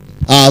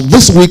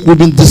This week we've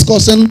been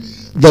discussing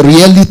the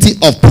reality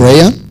of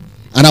prayer,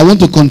 and I want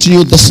to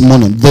continue this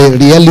morning, the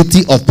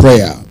reality of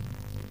prayer.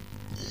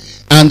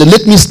 And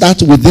let me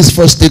start with this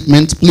first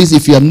statement. Please,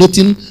 if you are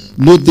noting,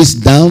 note this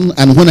down.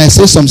 And when I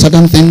say some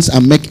certain things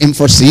and make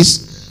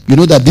emphasis, you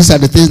know that these are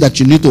the things that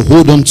you need to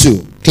hold on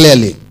to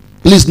clearly.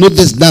 Please note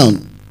this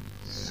down.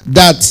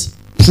 That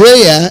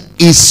prayer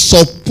is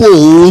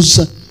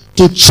supposed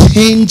to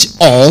change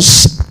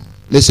us.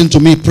 Listen to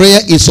me. Prayer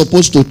is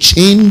supposed to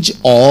change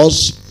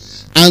us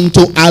and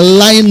to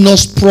align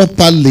us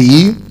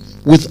properly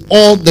with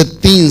all the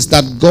things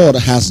that God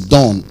has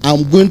done.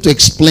 I'm going to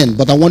explain,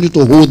 but I want you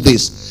to hold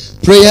this.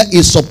 Prayer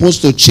is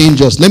supposed to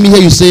change us. Let me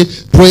hear you say,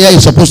 prayer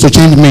is supposed to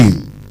change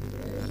me.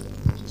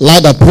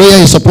 Louder,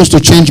 prayer is supposed to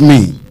change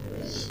me.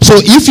 So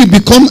if you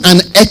become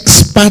an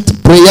expert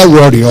prayer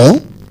warrior,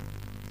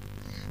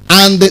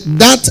 and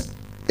that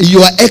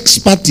your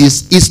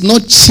expertise is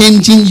not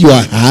changing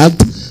your heart,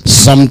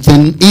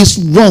 something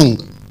is wrong.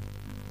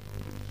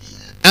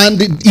 And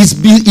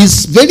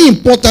it's very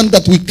important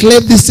that we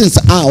clear these things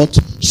out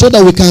so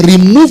that we can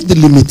remove the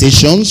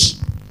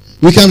limitations.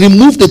 We can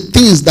remove the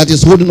things that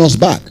is holding us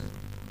back.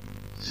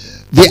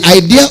 The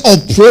idea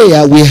of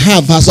prayer we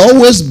have has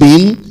always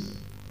been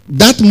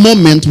that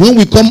moment when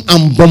we come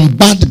and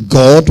bombard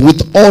God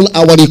with all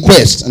our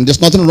requests. And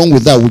there's nothing wrong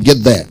with that. We'll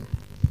get there.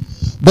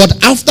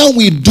 But after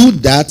we do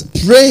that,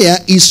 prayer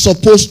is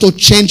supposed to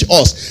change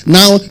us.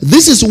 Now,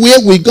 this is where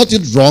we got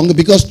it wrong,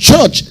 because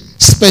church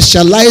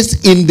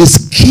specialized in the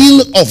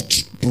skill of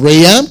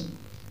prayer.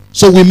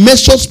 So we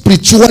measure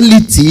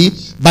spirituality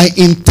by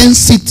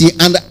intensity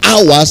and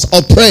hours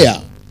of prayer.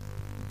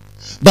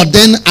 But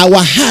then our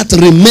heart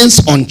remains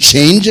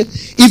unchanged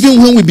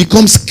even when we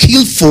become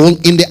skillful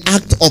in the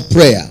act of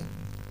prayer.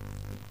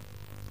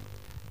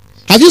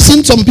 Have you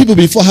seen some people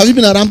before? Have you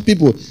been around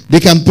people? They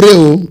can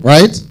pray,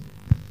 right?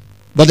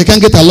 But they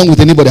can't get along with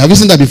anybody. Have you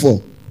seen that before?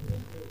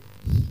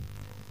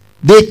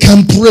 They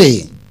can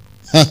pray.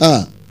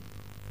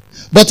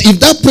 But if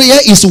that prayer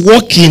is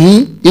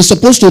working, it's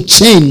supposed to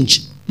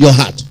change your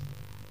heart.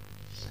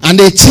 And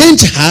a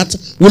changed heart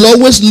will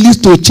always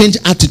lead to a changed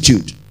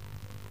attitude.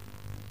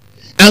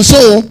 And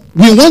so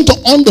we want to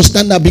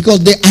understand that,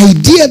 because the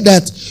idea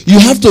that you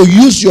have to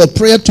use your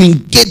prayer to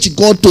engage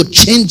God, to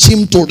change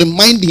him, to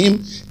remind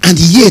him, and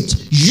yet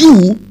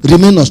you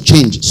remain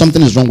unchanged,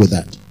 something is wrong with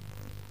that.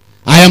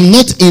 I am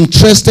not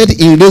interested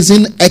in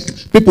raising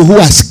people who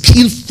are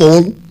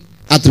skillful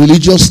at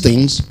religious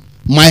things.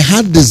 My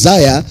heart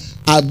desire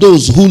are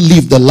those who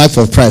live the life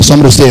of Christ.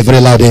 Somebody say a very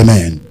loud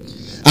amen.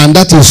 And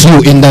that is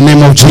you, in the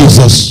name of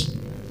Jesus.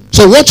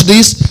 So watch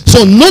this.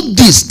 So note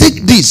this.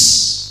 Take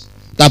this.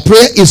 That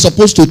prayer is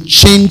supposed to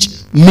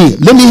change me.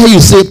 Let me hear you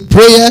say,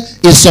 prayer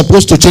is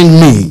supposed to change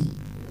me.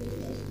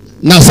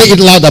 Now say it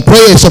louder.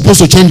 Prayer is supposed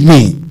to change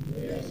me.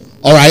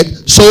 All right.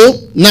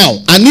 So now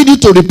I need you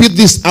to repeat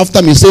this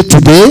after me. Say,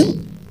 today.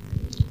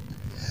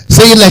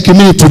 Say it like you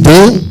mean it.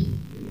 Today,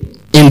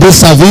 in this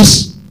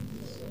service,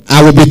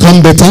 I will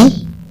become better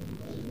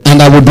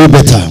and I will do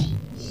better.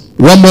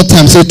 One more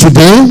time. Say,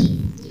 today,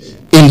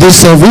 in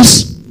this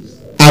service,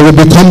 I will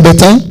become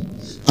better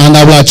and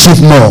I will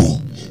achieve more.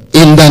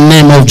 In the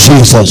name of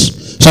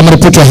Jesus.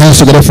 Somebody put your hands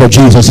together for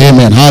Jesus.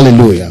 Amen.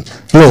 Hallelujah.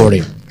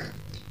 Glory.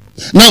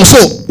 Now,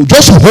 so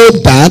just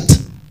hold that.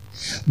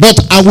 But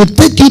I will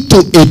take you to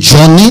a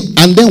journey,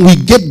 and then we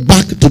get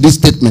back to this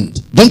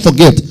statement. Don't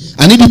forget,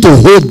 I need you to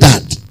hold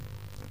that.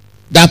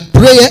 That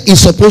prayer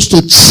is supposed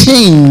to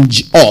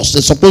change us.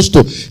 It's supposed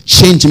to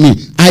change me.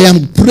 I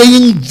am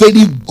praying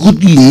very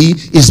goodly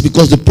is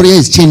because the prayer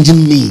is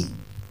changing me.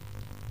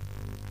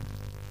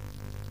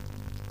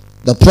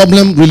 The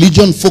problem,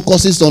 religion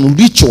focuses on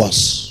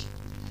rituals,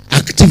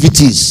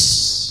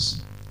 activities.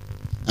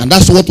 And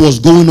that's what was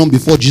going on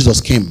before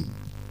Jesus came.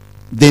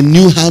 They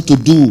knew how to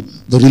do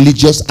the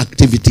religious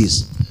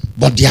activities,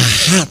 but their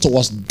heart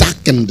was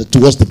darkened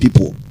towards the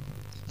people.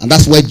 And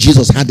that's why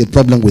Jesus had a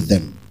problem with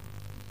them.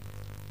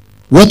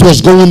 What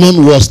was going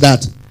on was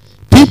that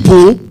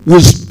people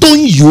will stone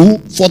you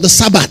for the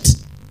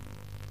Sabbath.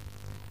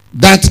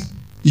 That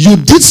you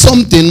did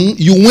something,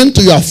 you went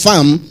to your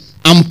farm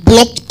and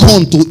plucked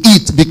corn to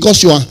eat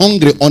because you are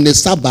hungry on a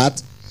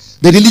Sabbath,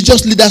 the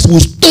religious leaders will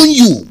stone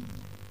you.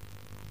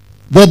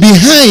 But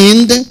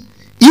behind,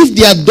 if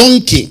their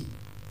donkey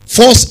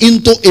falls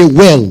into a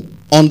well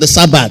on the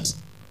Sabbath,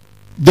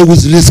 they will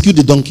rescue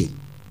the donkey.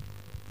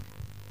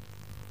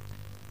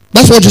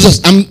 That's what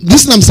Jesus,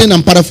 I'm saying,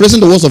 I'm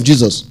paraphrasing the words of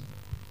Jesus.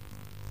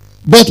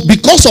 But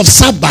because of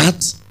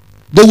Sabbath,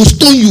 they will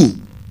stone you.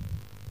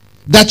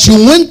 That you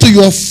went to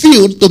your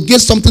field to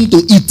get something to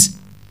eat,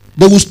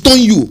 they will stone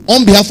you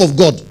on behalf of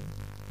God.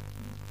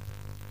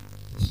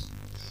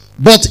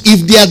 But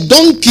if their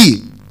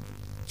donkey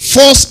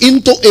falls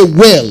into a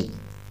well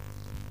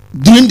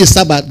during the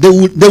Sabbath, they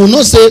will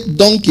not say,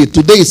 donkey,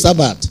 today is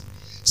Sabbath,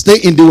 stay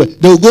in the well.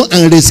 They will go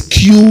and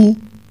rescue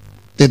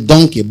the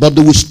donkey, but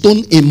they will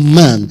stone a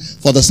man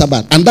for the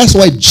Sabbath. And that's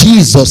why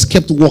Jesus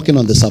kept walking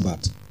on the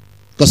Sabbath,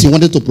 because he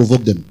wanted to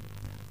provoke them.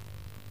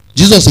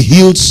 Jesus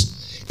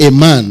heals a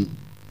man,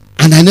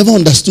 And I never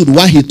understood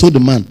why he told the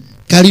man,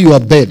 carry your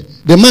bed.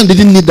 The man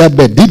didn't need that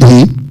bed, did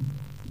he?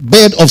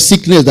 Bed of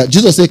sickness. That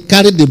Jesus said,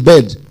 carry the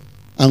bed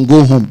and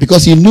go home.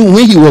 Because he knew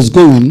when he was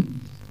going,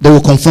 they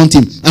will confront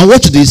him. And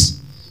watch this.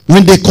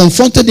 When they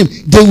confronted him,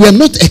 they were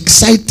not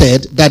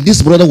excited that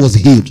this brother was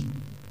healed.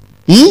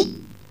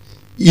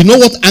 You know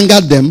what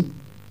angered them?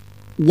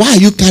 Why are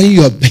you carrying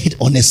your bed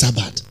on a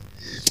Sabbath?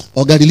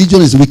 Oh, God,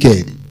 religion is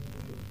wicked.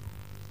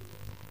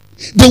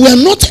 They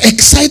were not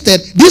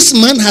excited. This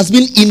man has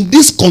been in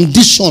this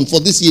condition for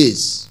these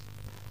years.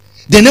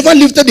 They never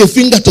lifted a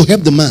finger to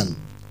help the man.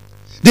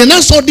 They now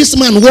saw this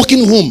man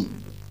walking home.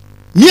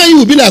 Me and you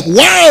will be like,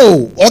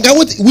 wow.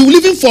 Okay, we will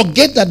even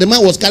forget that the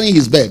man was carrying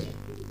his bed.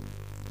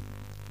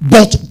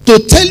 But to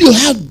tell you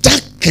how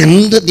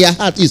darkened their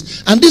heart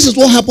is. And this is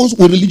what happens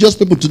with religious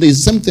people today.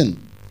 It's the same thing.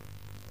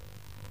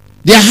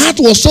 Their heart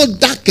was so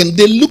darkened,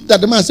 they looked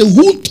at the man and said,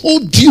 who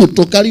told you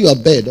to carry your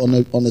bed on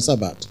a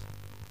Sabbath?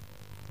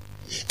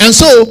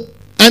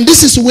 And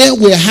this is where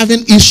we're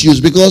having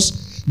issues,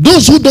 because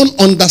those who don't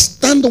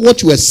understand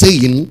what you are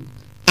saying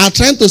are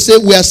trying to say,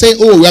 we are saying,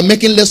 oh, we are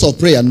making less of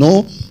prayer.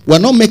 No, we're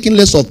not making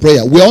less of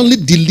prayer. We're only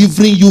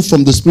delivering you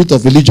from the spirit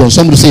of religion.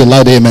 Somebody say a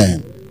loud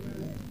amen.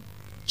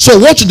 So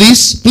watch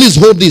this. Please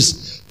hold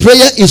this.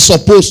 Prayer is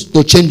supposed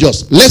to change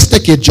us. Let's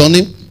take a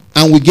journey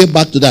and we get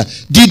back to that.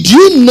 Did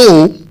you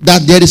know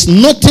that there is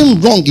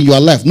nothing wrong in your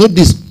life? Note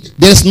this.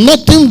 There is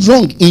nothing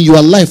wrong in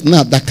your life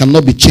now that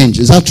cannot be changed.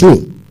 Is that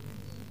true?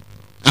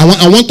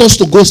 I want us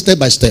to go step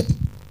by step.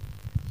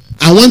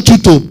 I want you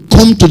to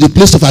come to the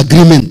place of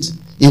agreement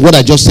in what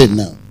I just said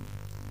now.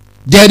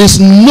 There is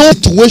no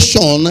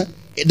situation,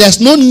 there's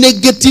no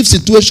negative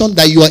situation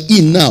that you are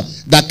in now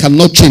that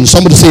cannot change.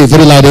 Somebody say a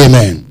very loud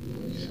amen.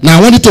 Now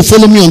I want you to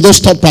follow me on those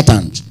thought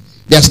patterns.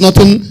 There's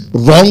nothing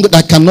wrong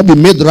that cannot be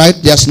made right.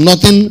 There's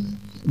nothing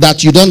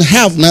that you don't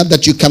have now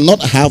that you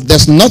cannot have.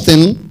 There's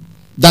nothing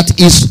that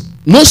is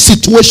no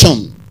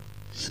situation.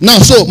 Now,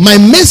 so my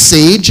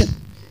message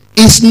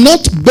is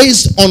not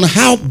based on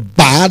how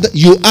bad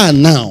you are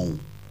now,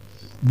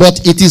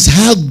 but it is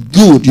how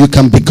good you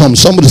can become.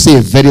 Somebody say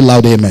a very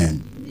loud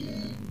amen.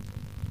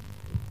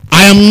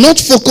 I am not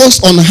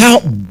focused on how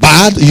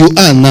bad you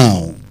are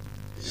now.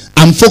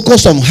 I'm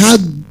focused on how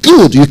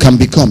good you can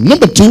become.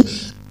 Number two,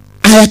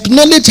 I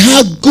acknowledge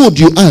how good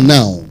you are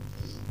now,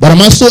 but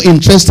I'm also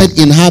interested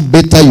in how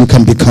better you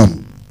can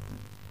become.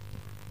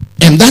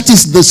 And that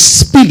is the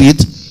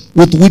spirit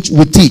with which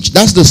we teach.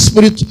 That's the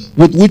spirit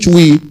with which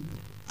we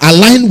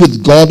align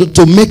with God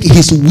to make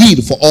his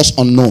will for us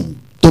unknown,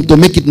 to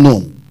make it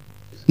known.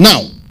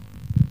 Now,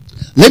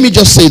 let me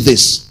just say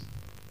this.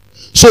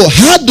 So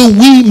how do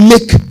we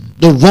make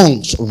the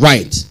wrongs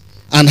right?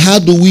 And how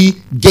do we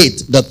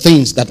get the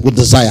things that we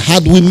desire? How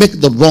do we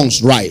make the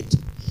wrongs right?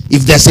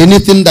 If there's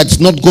anything that's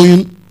not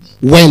going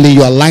well in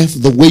your life,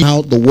 the way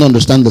how the world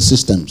understand the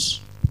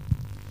systems.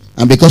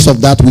 And because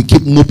of that, we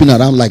keep moping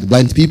around like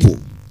blind people.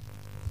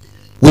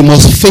 We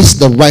must face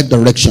the right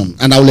direction.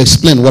 And I will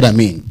explain what I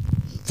mean.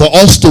 For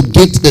us to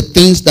get the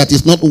things that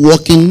is not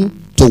working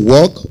to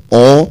work,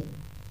 or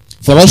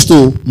for us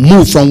to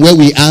move from where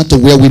we are to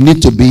where we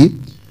need to be,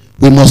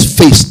 we must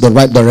face the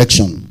right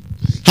direction.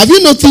 Have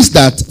you noticed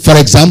that, for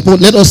example,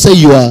 let us say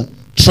you are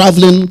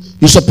traveling,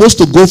 you're supposed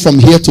to go from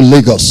here to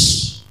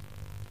Lagos,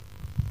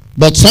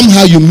 but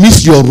somehow you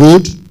missed your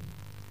road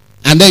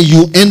and then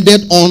you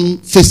ended on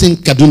facing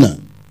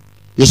Kaduna.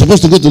 You're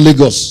supposed to go to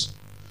Lagos,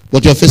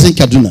 but you're facing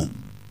Kaduna.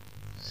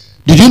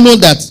 Did you know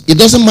that it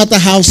doesn't matter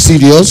how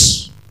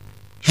serious,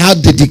 how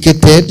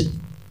dedicated,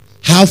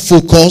 how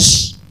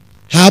focused,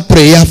 how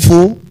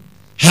prayerful,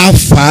 how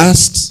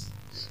fast,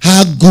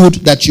 how good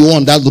that you are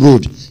on that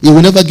road, it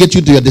will never get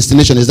you to your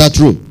destination. Is that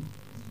true?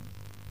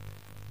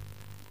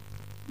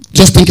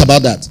 Just think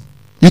about that.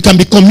 You can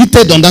be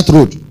committed on that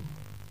road.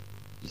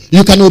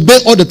 You can obey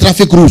all the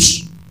traffic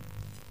rules.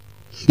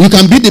 You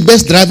can be the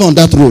best driver on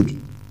that road.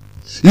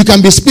 You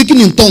can be speaking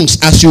in tongues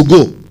as you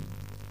go.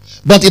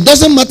 But it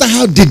doesn't matter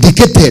how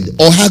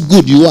dedicated or how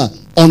good you are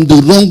on the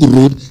wrong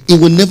road, it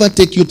will never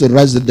take you to the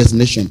right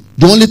destination.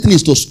 The only thing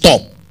is to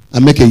stop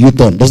and make a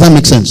U-turn. Does that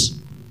make sense?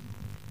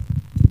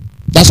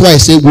 That's why I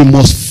say we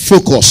must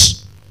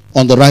focus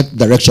on the right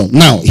direction.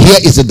 Now, here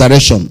is the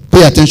direction.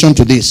 Pay attention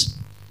to this.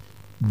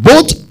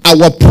 Both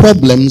our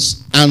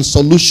problems and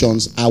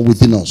solutions are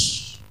within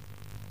us.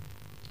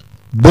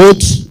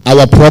 Both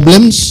our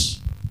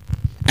problems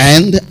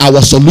and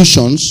our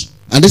solutions,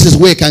 and this is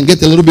where it can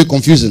get a little bit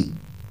confusing.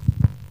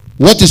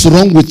 What is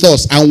wrong with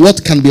us and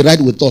what can be right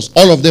with us,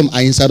 all of them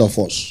are inside of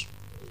us.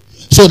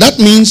 So that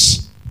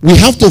means we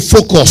have to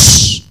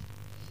focus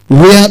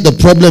where the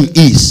problem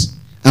is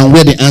and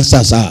where the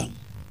answers are.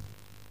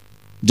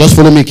 Just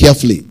follow me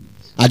carefully.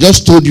 I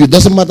just told you, it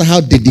doesn't matter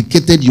how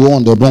dedicated you are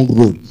on the wrong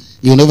road,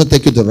 it will never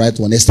take you to the right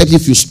one, except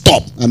if you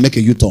stop and make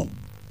a U-turn.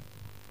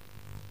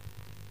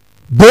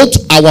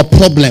 Both our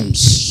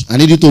problems, I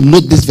need you to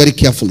note this very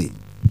carefully.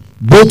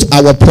 Both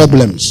our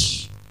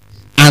problems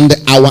and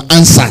our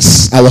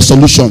answers, our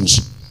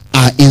solutions,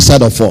 are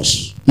inside of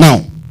us.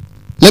 Now,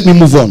 let me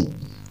move on.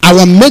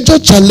 Our major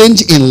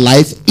challenge in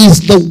life is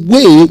the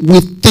way we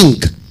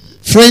think.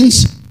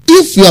 Friends,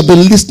 if you have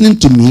been listening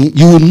to me,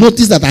 you will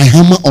notice that I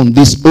hammer on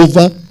this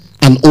over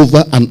and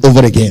over and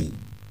over again.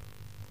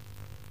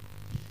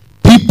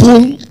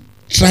 People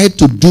try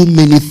to do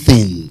many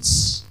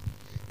things.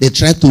 They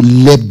try to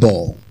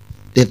labor.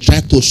 They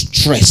try to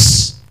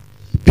stress.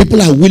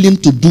 People are willing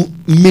to do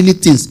many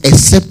things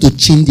except to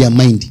change their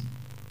mind.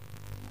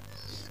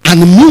 And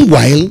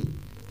meanwhile,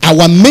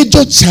 our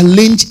major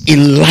challenge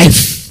in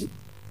life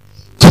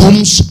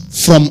comes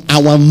from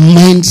our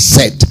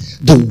mindset,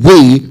 the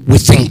way we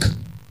think.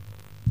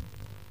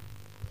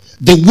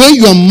 The way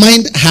your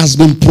mind has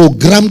been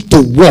programmed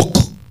to work.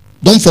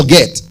 Don't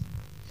forget,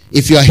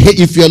 if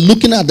you're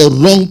looking at the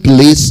wrong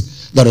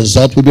place, the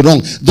result will be wrong.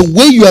 The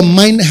way your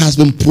mind has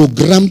been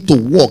programmed to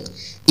work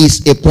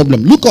is a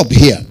problem. Look up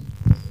here.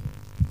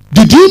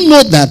 Did you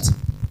know that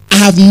I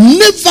have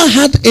never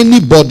had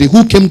anybody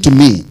who came to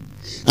me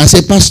and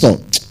said, Pastor,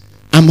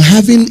 I'm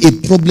having a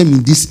problem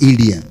in this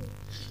area.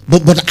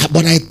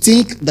 But I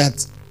think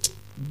that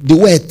the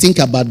way I think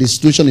about the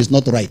situation is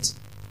not right.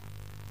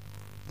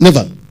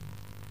 Never.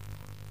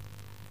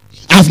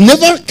 I've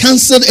never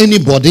counseled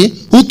anybody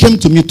who came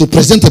to me to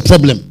present a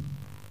problem.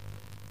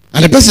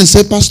 And the person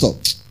said, Pastor,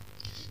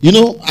 you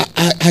know,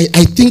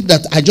 I think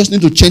that I just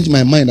need to change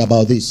my mind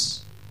about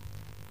this.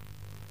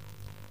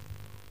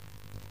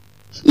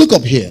 Look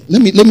up here.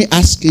 Let me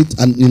ask it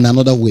in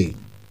another way.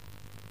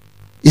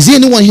 Is there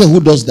anyone here who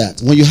does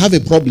that? When you have a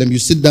problem, you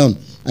sit down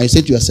and you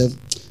say to yourself,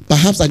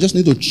 perhaps I just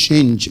need to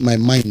change my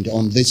mind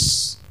on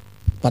this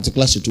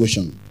particular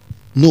situation.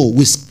 No,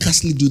 we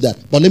scarcely do that.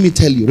 But let me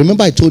tell you,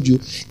 remember I told you,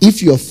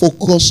 if you're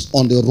focused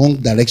on the wrong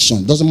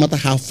direction, doesn't matter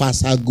how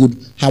fast, how good,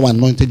 how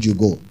anointed you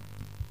go,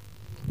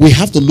 we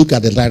have to look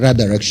at the right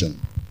direction.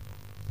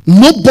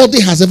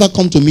 Nobody has ever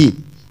come to me,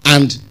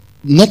 and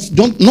not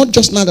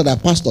just now that I'm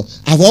pastor,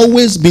 I've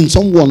always been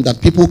someone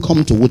that people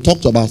come to, we talk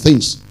to about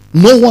things.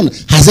 No one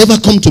has ever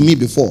come to me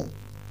before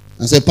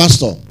and said,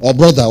 Pastor or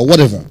brother or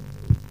whatever,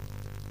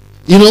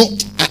 you know,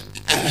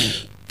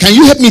 can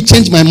you help me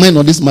change my mind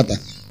on this matter?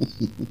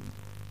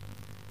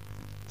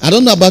 I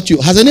don't know about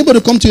you. Has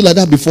anybody come to you like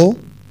that before?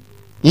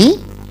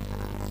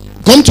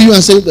 Come to you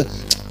and say,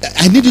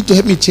 I need you to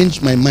help me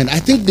change my mind. I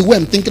think the way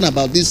I'm thinking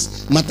about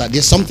this matter,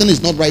 there's something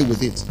is not right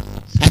with it.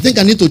 I think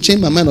I need to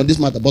change my mind on this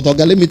matter. But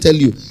Oga, let me tell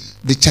you,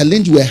 the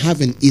challenge we're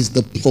having is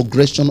the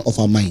progression of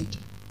our mind.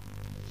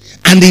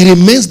 And it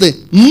remains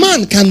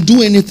man can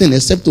do anything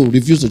except to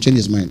refuse to change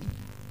his mind.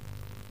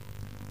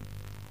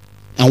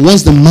 And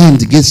once the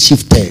mind gets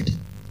shifted,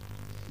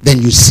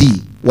 then you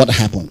see what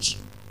happens.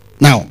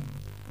 Now,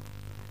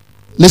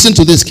 listen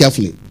to this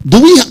carefully.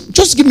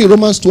 Just give me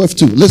Romans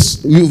 12:2.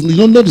 You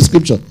don't know the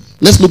scripture.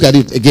 Let's look at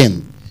it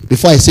again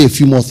before I say a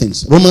few more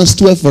things. Romans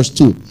 12 verse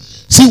 2.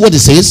 See what it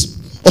says.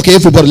 Okay,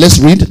 everybody, let's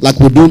read like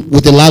we do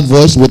with a loud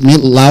voice with me.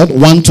 Loud.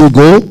 1, 2,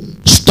 go.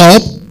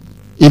 Stop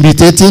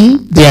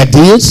imitating the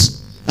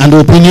ideas and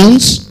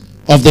opinions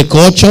of the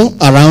culture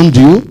around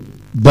you,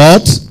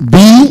 but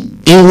be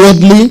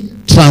inwardly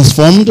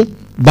transformed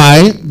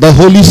by the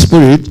Holy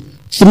Spirit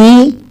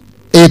through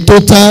a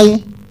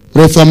total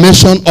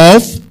reformation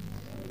of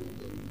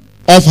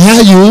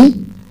how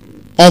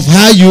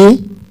you.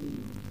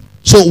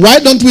 So why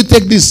don't we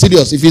take this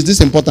serious if it's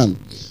this important?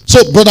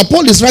 So Brother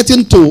Paul is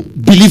writing to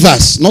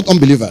believers, not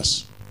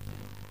unbelievers.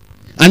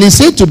 And he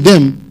said to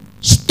them,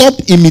 stop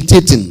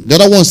imitating. The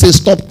other one says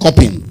stop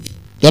copying.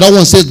 The other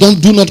one says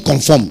do not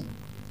conform.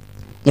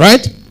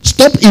 Right?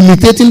 Stop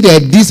imitating the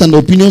ideas and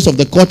opinions of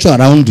the culture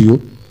around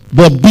you,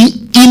 but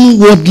be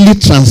inwardly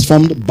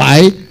transformed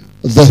by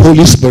the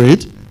Holy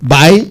Spirit.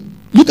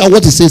 Look at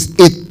what it says,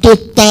 a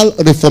total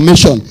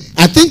reformation.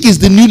 I think it's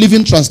the New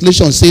Living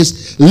Translation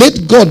says,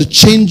 let God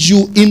change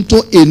you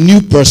into a new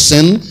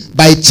person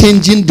by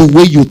changing the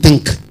way you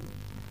think.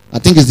 I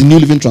think it's the New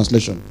Living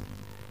Translation.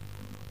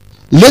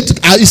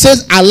 It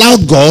says, allow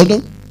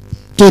God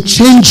to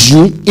change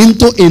you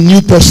into a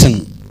new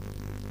person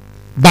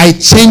by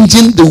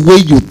changing the way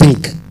you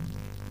think.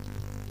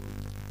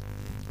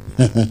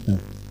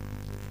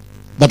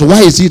 But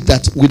why is it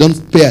that we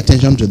don't pay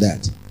attention to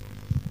that?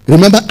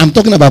 Remember, I'm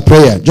talking about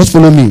prayer. Just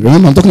follow me.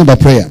 Remember, I'm talking about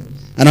prayer.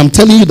 And I'm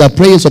telling you that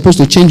prayer is supposed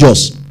to change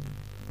us.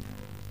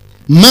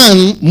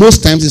 Man,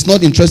 most times, is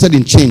not interested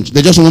in change.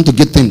 They just want to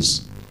get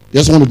things. They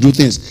just want to do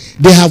things.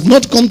 They have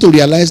not come to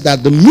realize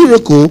that the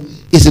miracle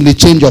is in the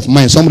change of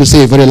mind. Somebody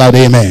say a very loud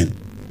amen.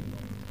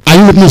 Are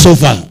you with me so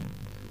far?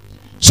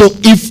 So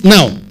if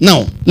now,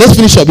 let's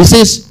finish up. It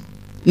says,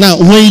 now,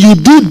 when you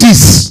do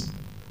this,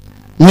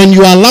 when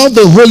you allow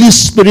the Holy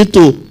Spirit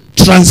to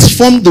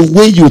transform the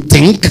way you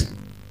think,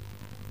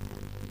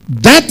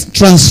 that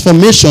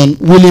transformation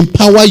will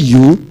empower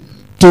you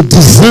to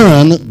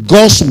discern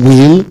God's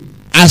will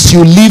as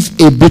you live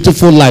a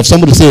beautiful life.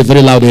 Somebody say a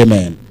very loud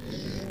amen.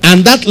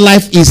 And that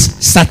life is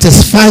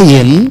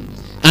satisfying,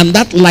 and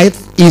that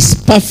life is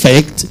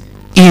perfect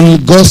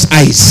in God's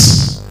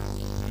eyes.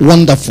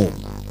 Wonderful.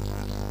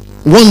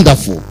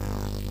 Wonderful.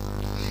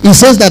 It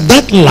says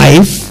that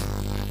life,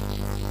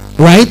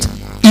 right,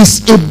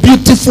 is a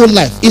beautiful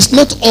life. It's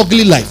not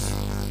ugly life.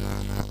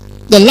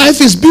 The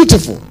life is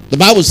beautiful, the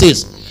Bible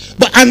says.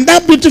 And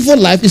that beautiful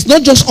life is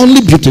not just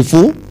only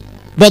beautiful,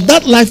 but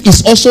that life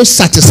is also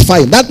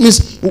satisfying. That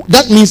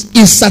means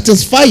it's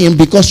satisfying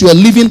because you are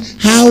living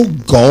how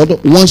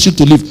God wants you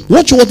to live.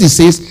 Watch what it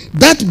says.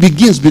 That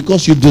begins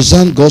because you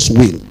discern God's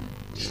will.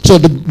 So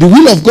the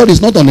will of God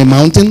is not on a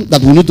mountain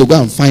that we need to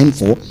go and find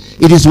for.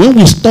 It is when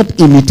we stop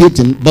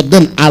imitating, but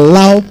then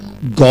allow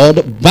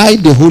God by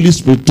the Holy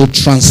Spirit to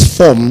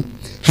transform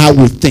how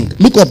we think.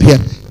 Look up here.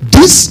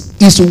 This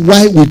is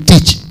why we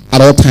teach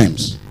at all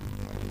times.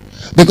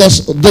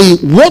 Because the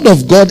word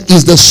of God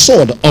is the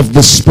sword of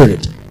the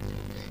Spirit.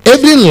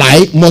 Every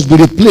lie must be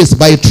replaced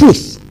by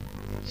truth.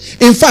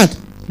 In fact,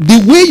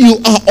 the way you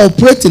are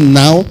operating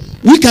now,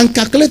 we can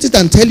calculate it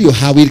and tell you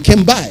how it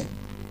came by.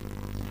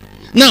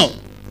 Now,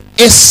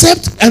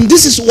 except, and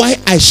this is why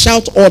I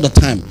shout all the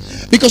time,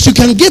 because you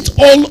can get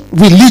all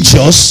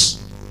religious,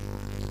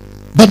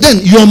 but then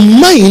your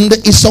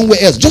mind is somewhere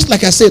else. Just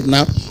like I said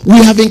now, we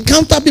have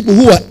encountered people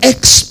who are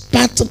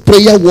expert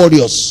prayer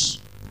warriors,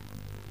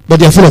 but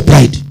they are full of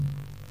pride.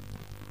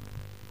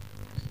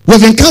 We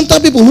have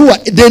encountered people who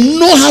they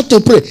know how to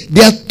pray.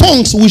 Their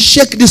tongues will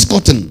shake this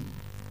curtain,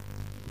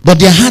 but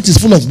their heart is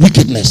full of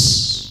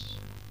wickedness.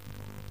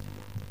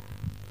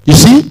 You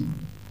see?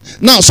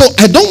 Now, so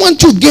I don't want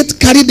to get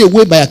carried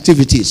away by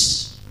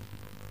activities.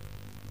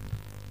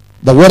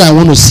 But what I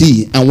want to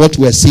see and what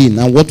we're seeing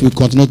and what we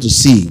continue to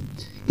see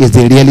is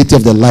the reality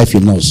of the life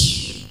in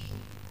us.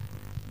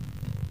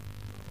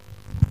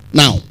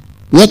 Now,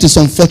 what is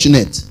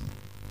unfortunate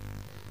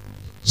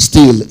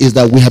still is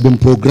that we have been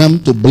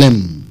programmed to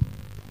blame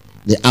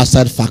the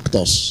outside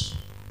factors.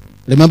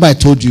 Remember I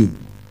told you,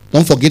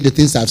 don't forget the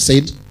things I've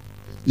said.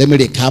 Let me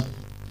recap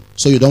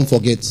so you don't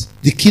forget.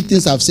 The key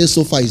things I've said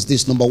so far is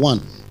this. Number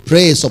one,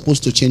 prayer is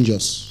supposed to change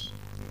us.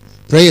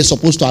 Prayer is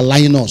supposed to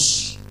align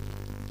us.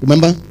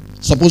 Remember?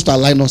 Supposed to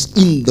align us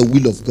in the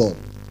will of God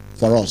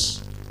for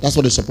us. That's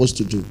what it's supposed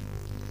to do.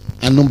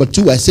 And number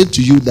two, I said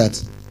to you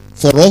that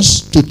for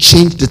us to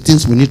change the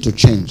things we need to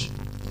change,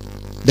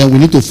 then we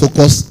need to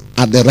focus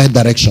at the right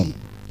direction.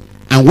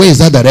 And where is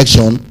that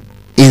direction?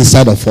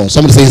 Inside of us.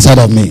 Somebody say inside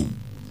of me.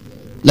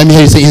 Let me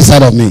hear you say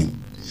inside of me.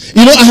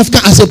 You know,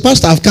 as a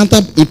pastor, I've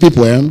counted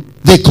people.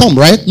 They come,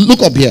 right?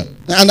 Look up here.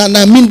 And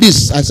I mean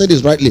this. I said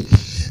this rightly.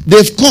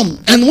 They've come.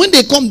 And when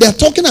they come, they're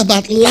talking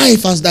about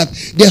life as that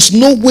there's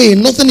no way.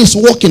 Nothing is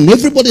working.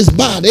 Everybody's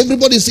bad.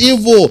 Everybody's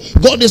evil.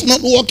 God is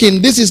not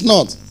working. This is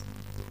not.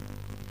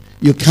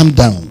 You calm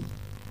down.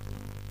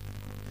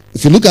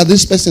 If you look at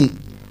this person,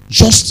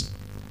 just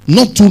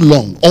not too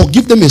long, or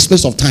give them a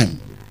space of time,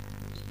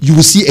 you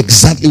will see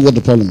exactly what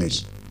the problem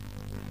is.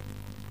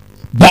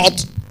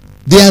 But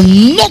they are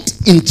not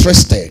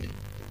interested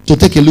to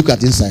take a look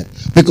at inside,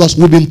 because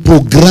we've been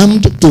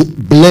programmed to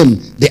blame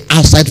the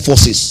outside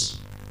forces.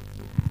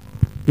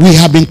 We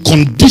have been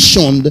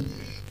conditioned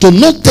to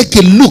not take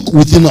a look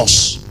within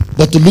us,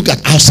 but to look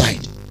at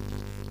outside.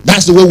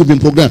 That's the way we've been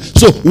programmed.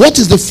 So what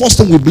is the first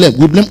thing we blame?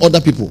 We blame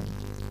other people.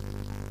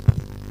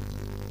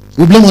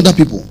 We blame other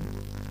people.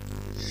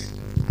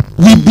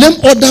 We blame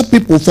other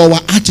people for our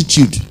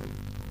attitude.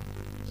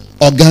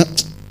 Oga,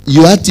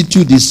 your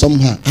attitude is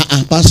somehow.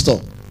 Pastor,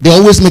 they're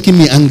always making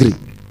me angry.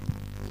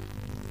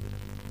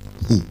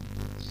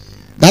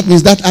 That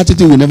means that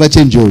attitude will never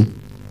change you.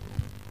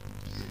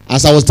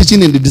 As I was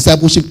teaching in the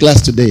discipleship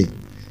class today,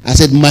 I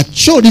said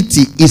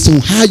maturity is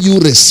how you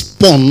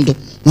respond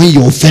when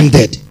you're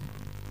offended.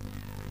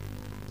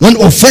 When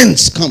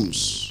offense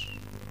comes,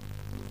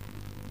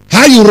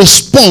 how you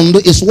respond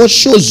is what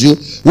shows you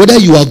whether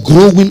you are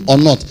growing or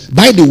not.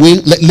 By the way,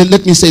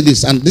 let me say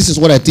this, and this is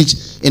what I teach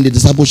in the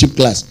discipleship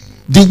class.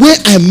 The way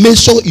I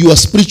measure your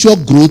spiritual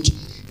growth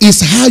is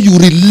how you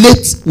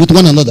relate with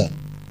one another.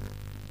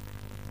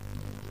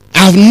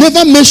 I've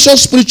never measured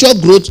spiritual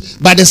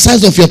growth by the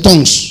size of your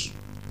tongues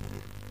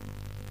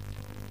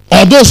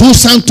or those who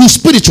sound too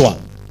spiritual.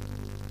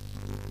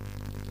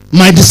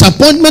 My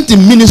disappointment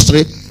in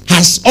ministry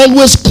has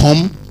always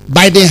come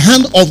by the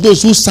hand of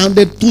those who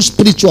sounded too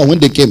spiritual when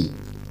they came.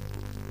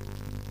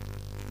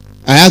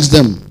 I asked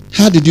them,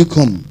 how did you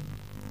come?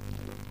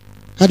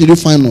 How did you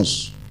find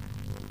us?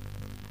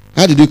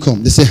 How did you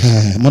come? They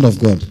say, man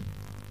of God,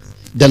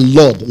 the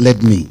Lord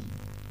led me.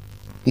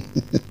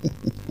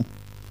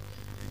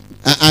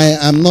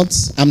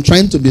 I'm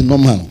trying to be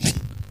normal.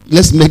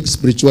 Let's make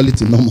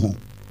spirituality normal.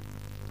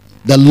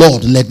 The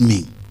Lord led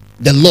me.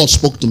 The Lord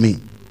spoke to me.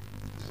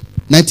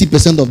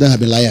 90% of them have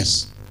been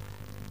liars.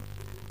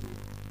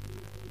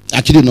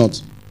 Actually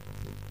not.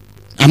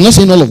 I'm not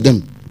saying all of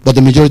them, but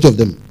the majority of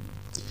them.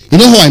 You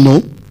know how I know?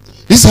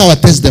 This is how I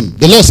test them.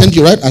 The Lord sent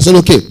you, right? I said,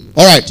 okay,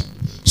 all right.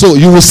 So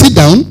you will sit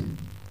down.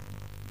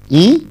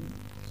 You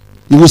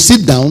will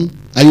sit down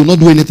and you will not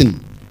do anything.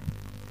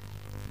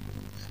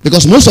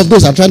 Because most of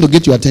those are trying to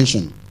get your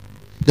attention.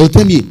 They will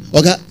tell me,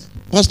 okay,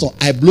 Pastor,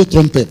 I blow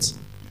trumpet.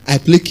 I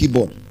play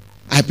keyboard.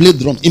 I play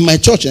drum. In my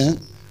church,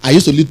 I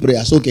used to lead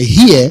prayer. So, okay,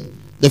 here,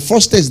 the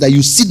first test is that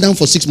you sit down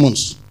for 6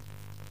 months.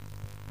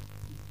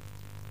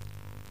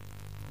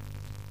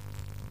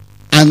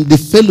 And the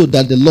fellow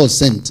that the Lord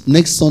sent,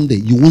 next Sunday,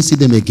 you won't see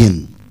them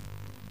again.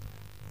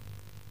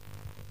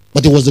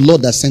 But it was the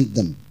Lord that sent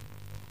them.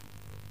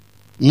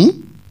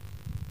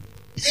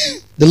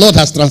 The Lord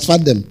has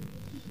transferred them.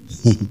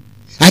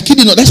 I kid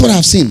you not, that's what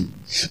I've seen.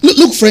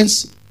 Look,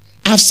 friends,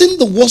 I've seen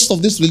the worst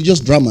of this religious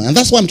drama, and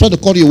that's why I'm trying to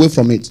call you away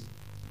from it.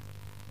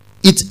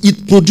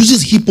 It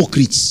produces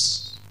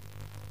hypocrites.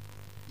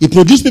 It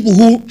produces people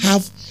who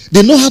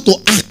they know how to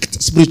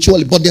act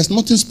spiritually, but there's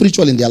nothing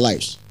spiritual in their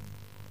lives.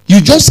 You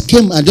just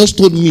came and just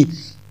told me.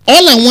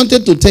 All I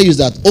wanted to tell you is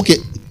that, okay,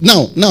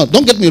 now,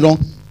 don't get me wrong.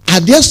 Are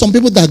there some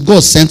people that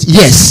God sent?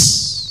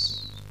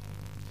 Yes.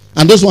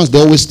 And those ones, they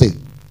always stay.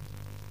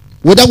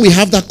 Whether we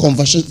have that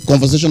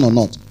conversation or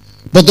not.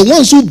 But the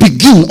ones who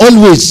begin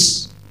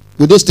always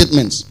with those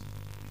statements,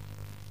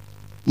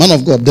 man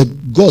of God,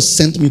 God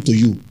sent me to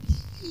you.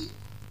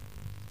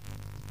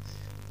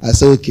 I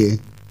say, okay.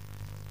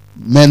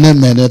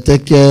 Many,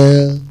 take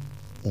care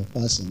of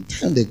person.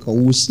 Time they call,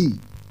 we'll see.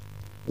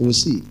 We'll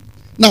see.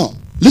 Now,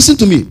 listen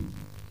to me.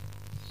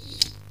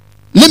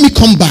 Let me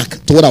come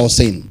back to what I was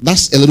saying.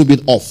 That's a little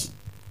bit off.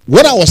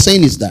 What I was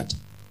saying is that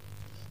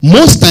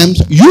most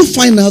times you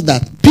find out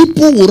that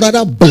people would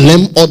rather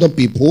blame other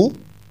people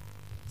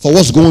for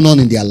what's going on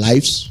in their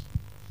lives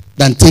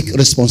than take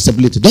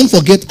responsibility. Don't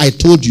forget, I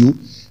told you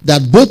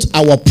that both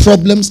our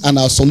problems and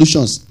our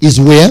solutions is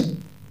where?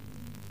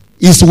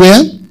 Is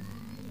where?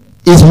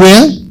 Is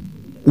where?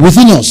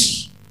 Within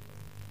us.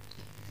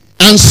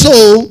 And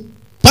so,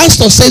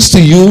 pastor says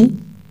to you,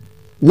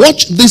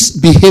 watch this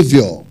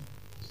behavior.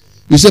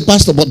 You say,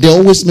 pastor, but they're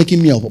always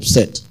making me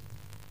upset.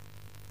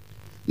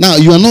 Now,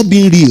 you are not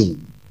being real.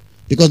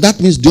 Because that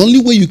means the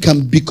only way you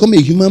can become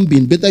a human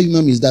being, better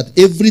human being, is that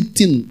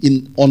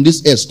everything on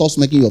this earth stops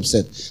making you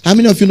upset. How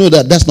many of you know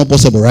that that's not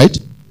possible, right?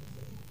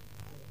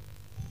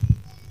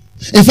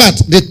 In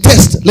fact, the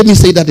test, let me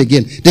say that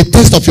again. The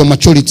test of your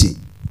maturity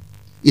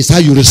is how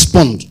you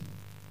respond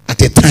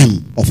at a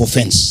time of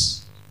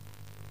offense.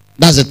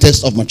 That's the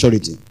test of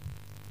maturity.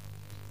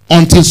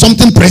 Until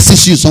something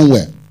presses you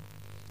somewhere.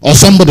 Or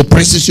somebody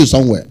presses you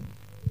somewhere.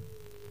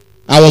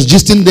 I was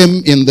gisting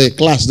them in the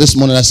class this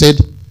morning. I said,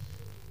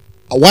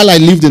 while I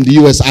lived in the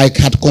US, I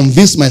had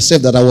convinced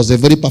myself that I was a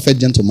very perfect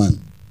gentleman.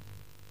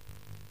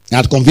 I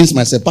had convinced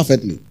myself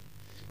perfectly.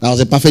 I was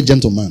a perfect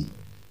gentleman.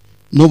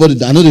 I know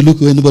they look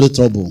away, nobody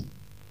trouble.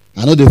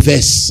 I know they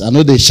verse. I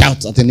know they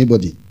shout at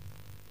anybody.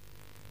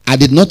 I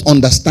did not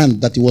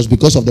understand that it was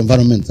because of the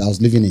environment I was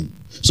living in.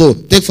 So,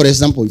 take for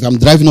example, if I'm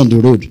driving on the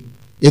road,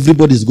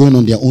 everybody's going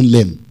on their own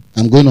lane.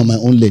 I'm going on my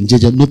own lane.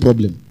 JJ, no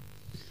problem.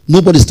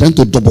 Nobody's trying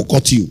to double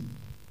cut you.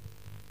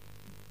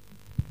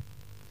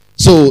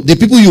 So, the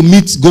people you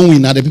meet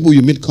going are the people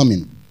you meet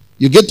coming.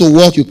 You get to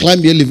work, you climb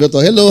the elevator.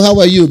 Hello, how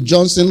are you?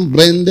 Johnson,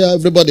 Brenda,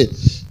 everybody.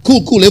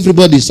 Cool,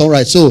 everybody's all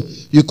right. So,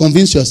 you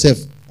convince yourself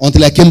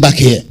until I came back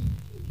here.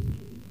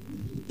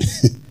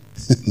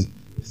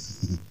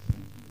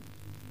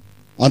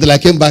 Until I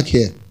came back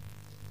here.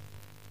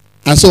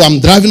 And so I'm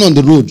driving on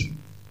the road,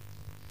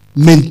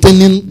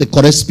 maintaining the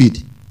correct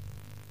speed.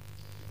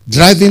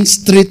 Driving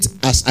straight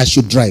as I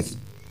should drive.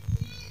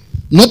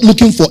 Not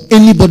looking for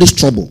anybody's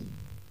trouble.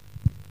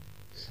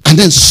 And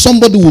then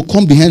somebody will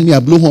come behind me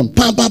and blow horn.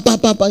 Pa, pa, pa,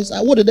 pa, pa. I say,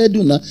 what did I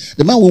do now?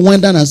 The man will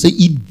wind down and say,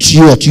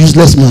 idiot,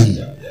 useless man.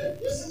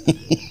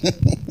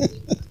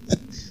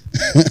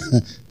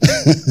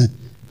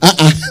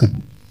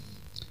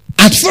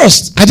 At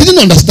first, I didn't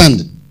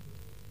understand.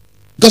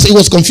 Because it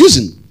was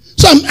confusing.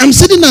 So I'm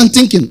sitting there and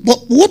thinking, but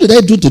what did I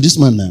do to this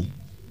man now?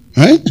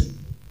 Right?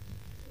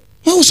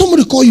 Why would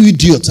somebody call you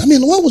idiot? I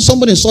mean, why would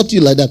somebody insult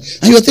you like that?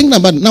 And you're thinking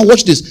about it. Now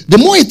watch this. The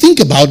more I think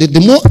about it,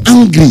 the more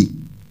angry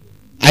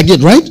I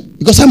get, right?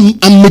 Because I'm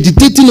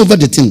meditating over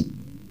the thing.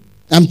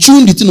 I'm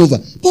chewing the thing over.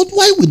 But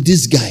why would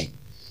this guy?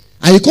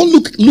 And you can't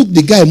look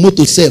the guy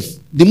motor safe.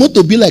 The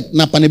motor be like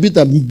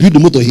Napanebita build the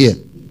motor here.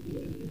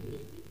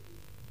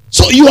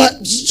 So you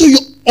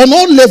on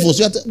all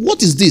levels,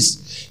 what is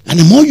this? And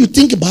the more you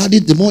think about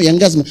it, the more you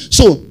me.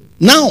 So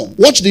now,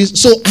 watch this.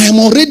 So I am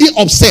already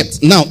upset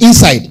now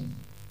inside.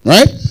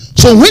 Right?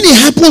 So when it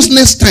happens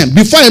next time,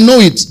 before I know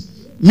it,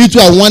 me too,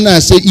 I wonder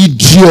and say,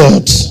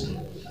 idiot.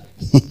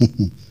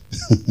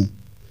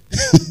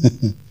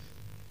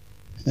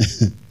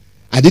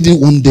 I did it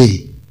one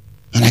day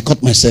and I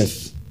caught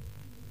myself.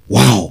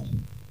 Wow.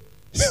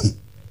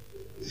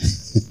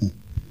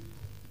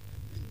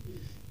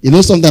 You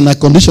know something, my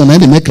condition, I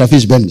didn't make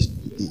crayfish bend.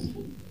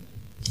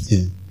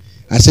 Yeah.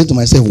 I said to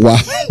myself,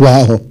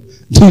 wow.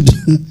 Dude,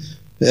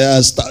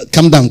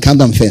 calm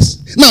down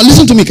first. Now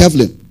listen to me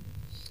carefully.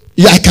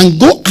 I can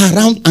go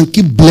around and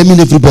keep blaming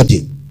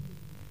everybody.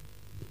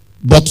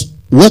 But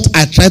what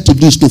I tried to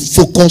do is to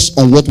focus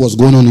on what was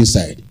going on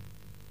inside.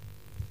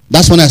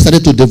 That's when I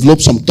started to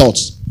develop some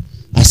thoughts.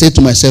 I said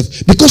to myself,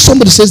 because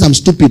somebody says I'm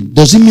stupid,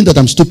 does it mean that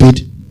I'm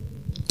stupid?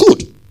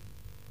 Good.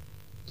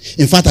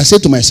 In fact, I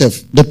said to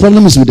myself, the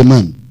problem is with the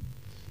man.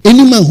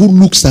 Any man who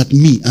looks at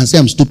me and says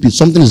I'm stupid,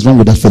 something is wrong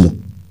with that fellow.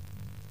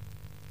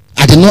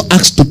 I did not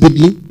act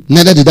stupidly,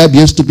 neither did I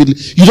behave stupidly.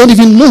 You don't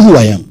even know who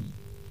I am.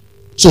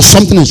 So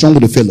something is wrong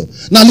with the fellow.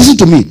 Now listen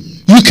to me.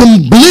 You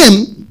can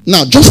blame.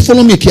 Now just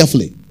follow me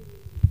carefully.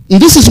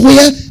 And this is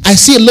where I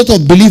see a lot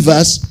of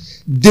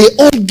believers, they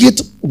all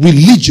get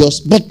religious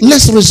but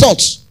less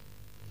results.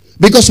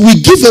 Because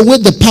we give away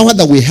the power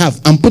that we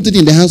have and put it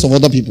in the hands of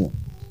other people.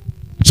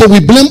 So we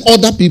blame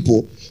other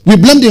people. We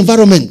blame the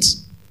environment.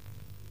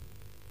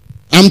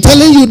 I'm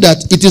telling you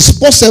that it is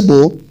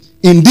possible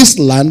in this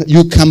land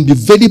you can be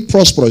very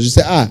prosperous. You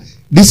say,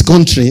 this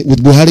country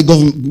with Buhari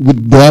government,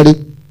 with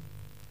Buhari.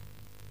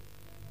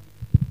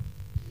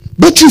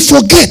 But you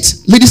forget,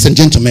 ladies and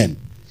gentlemen,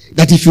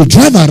 that if you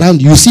drive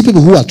around, you see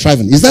people who are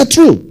thriving. Is that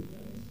true?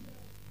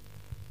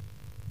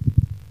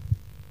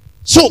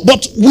 So,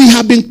 but we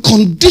have been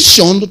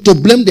conditioned to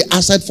blame the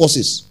outside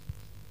forces.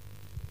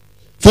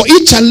 For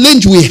each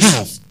challenge we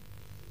have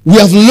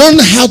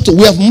learned how to,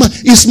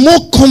 it's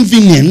more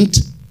convenient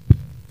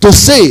to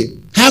say,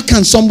 how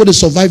can somebody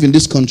survive in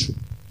this country?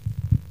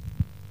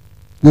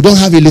 We don't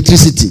have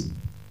electricity.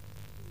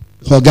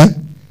 Okay?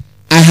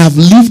 I have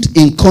lived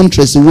in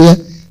countries where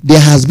there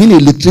has been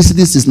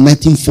electricity since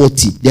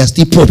 1940. There are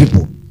still poor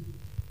people.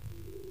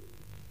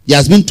 There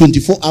has been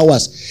 24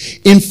 hours.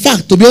 In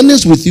fact, to be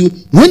honest with you,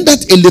 when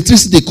that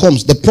electricity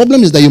comes, the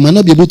problem is that you might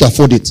not be able to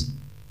afford it.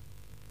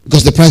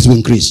 Because the price will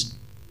increase.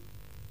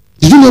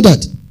 Did you know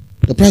that?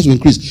 The price will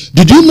increase.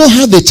 Did you know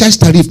how they charge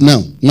tariff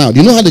now? Do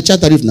you know how they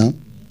charge tariff now?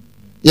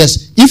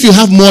 Yes. If you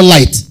have more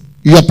light,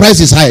 your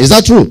price is higher. Is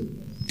that true?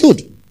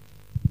 Good.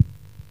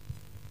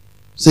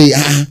 Say,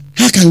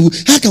 how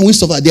can we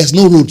survive? There's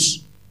no roads.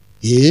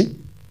 Yeah.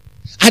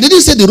 I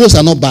didn't say the roads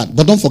are not bad,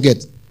 but don't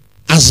forget,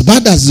 as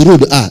bad as the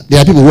roads are, there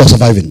are people who are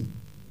surviving.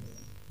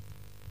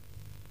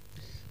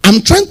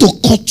 I'm trying to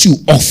cut you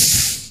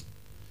off,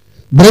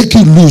 break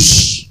you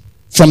loose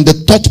from the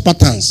thought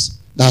patterns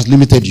that has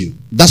limited you.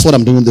 That's what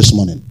I'm doing this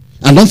morning.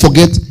 And don't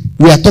forget,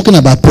 we are talking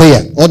about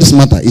prayer. All this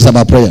matter is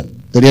about prayer.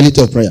 The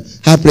reality of prayer.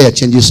 How prayer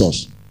changes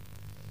us.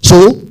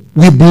 So,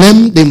 we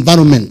blame the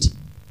environment.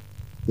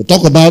 We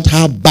talk about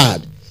how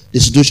bad the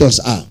situations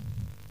are.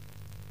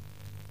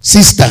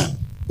 Sister,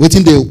 what's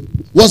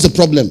the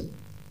problem?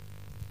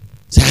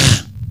 Say,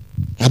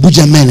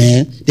 Abuja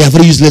men, they are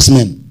very useless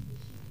men.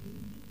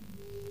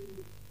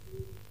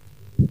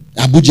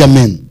 Abuja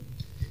men,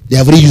 they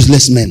are very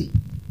useless men.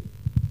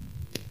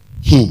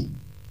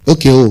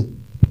 Okay,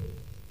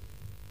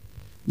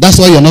 that's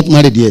why you're not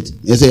married yet.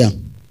 You say, yeah.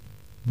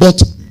 But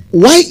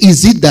why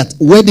is it that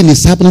wedding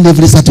is happening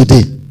every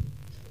Saturday?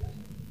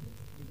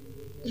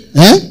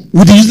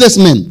 With the useless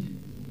men?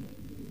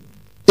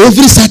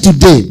 Every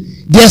Saturday.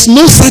 There's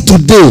no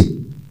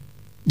Saturday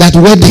that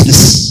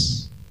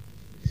weddings.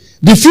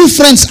 The few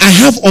friends I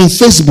have on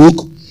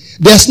Facebook,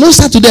 there's no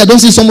Saturday I don't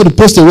see somebody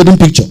post a wedding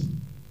picture.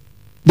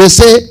 They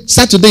say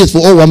Saturday is for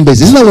all one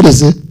base. Isn't that what they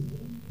say?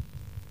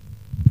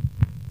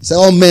 They say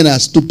all men are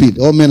stupid,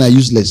 all men are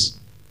useless.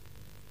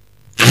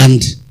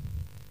 And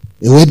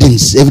the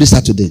weddings every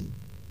Saturday.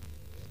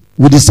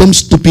 With the same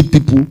stupid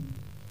people,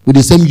 with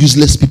the same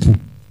useless people.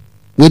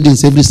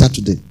 Weddings every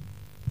Saturday.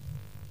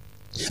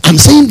 I'm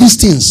saying these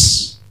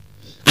things.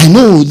 I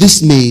know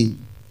this may,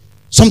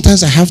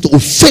 sometimes I have to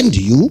offend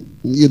you,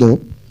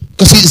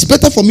 because it's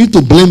better for me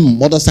to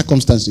blame other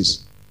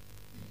circumstances.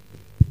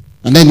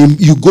 And then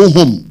you go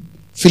home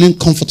feeling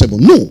comfortable.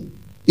 No,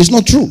 it's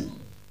not true.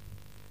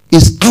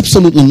 It's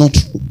absolutely not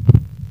true.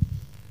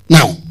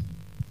 Now,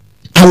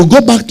 I will go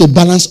back to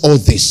balance all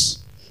this.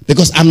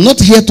 Because I'm not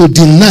here to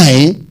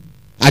deny,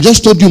 I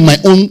just told you my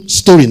own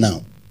story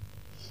now.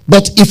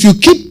 But if you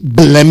keep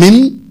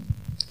blaming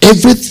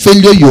every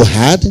failure you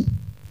had,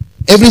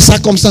 every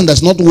circumstance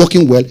that's not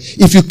working well,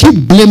 if you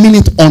keep blaming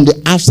it on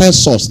the outside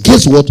source,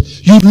 guess what?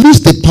 You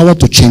lose the power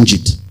to change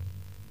it.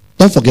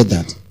 Don't forget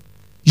that.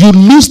 You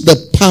lose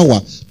the power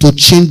to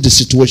change the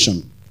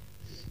situation.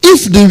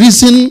 If the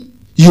reason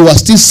you are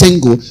still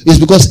single is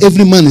because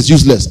every man is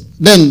useless,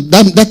 then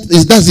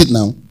that's it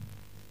now.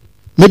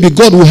 Maybe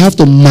God will have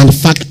to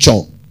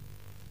manufacture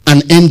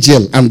an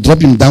angel and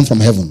drop him down from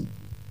heaven.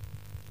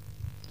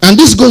 And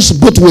this goes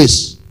both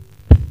ways.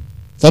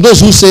 For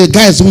those who say,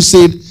 guys who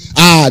said,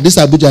 this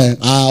Abuja,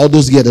 all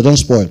those girls, they don't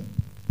spoil.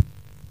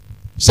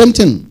 Same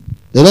thing.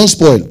 They don't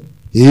spoil.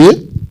 Yeah?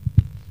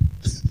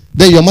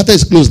 Then your matter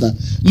is closed now.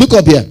 Look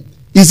up here.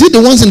 Is it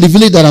the ones in the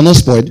village that are not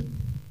spoiled?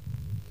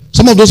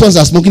 Some of those ones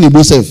are smoking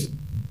Igbo self.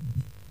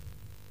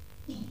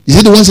 Is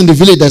it the ones in the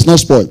village that's not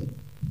spoiled?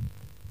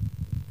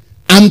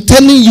 I'm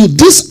telling you,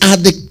 these are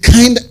the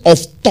kind of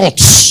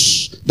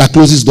thoughts that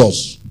closes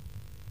doors.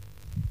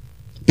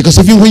 Because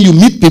even when you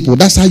meet people,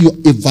 that's how you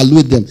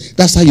evaluate them.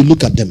 That's how you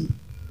look at them.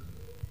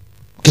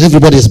 Because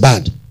everybody is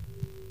bad.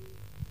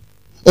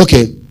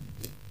 Okay.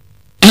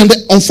 And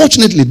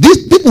unfortunately,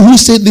 these people who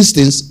say these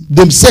things,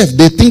 themselves,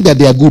 they think that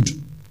they are good.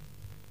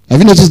 Have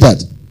you noticed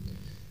that?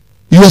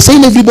 You are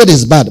saying everybody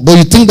is bad, but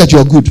you think that you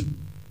are good.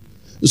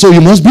 So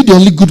you must be the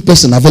only good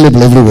person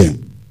available everywhere.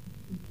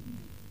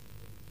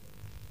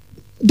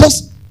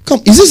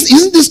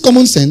 Isn't this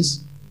common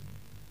sense?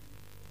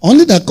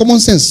 Only that common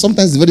sense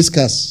sometimes is very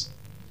scarce.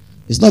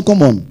 It's not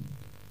common.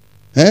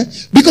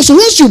 Because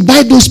once you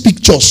buy those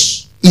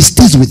pictures It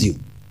stays with you.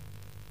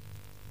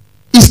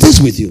 It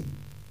stays with you.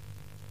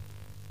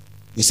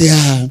 You say,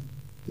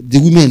 the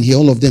women here,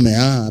 all of them,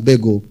 I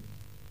beg go.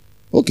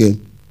 Okay.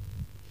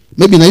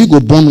 Maybe now you go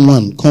born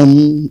one,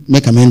 come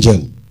make an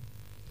angel.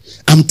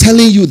 I'm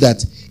telling you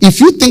that if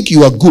you think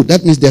you are good,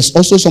 that means there's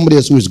also somebody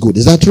else who is good.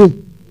 Is that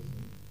true?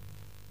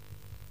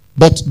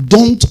 But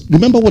don't,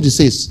 remember what it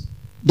says.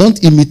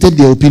 Don't imitate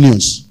their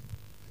opinions.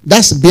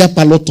 That's beer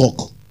parlor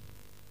talk.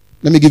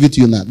 Let me give it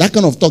to you now. That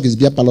kind of talk is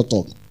beer parlor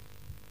talk.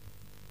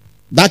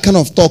 That kind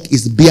of talk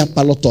is beer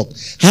parlor talk.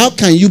 How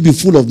can you be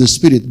full of the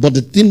Spirit, but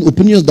the thing,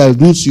 opinions that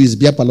rules you is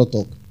beer parlor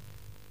talk?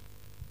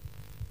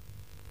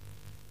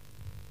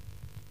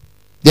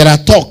 There are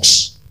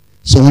talks.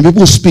 So when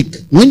people speak,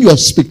 when you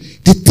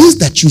speak, the things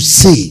that you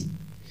say,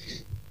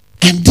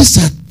 and these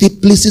are the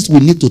places we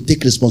need to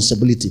take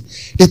responsibility.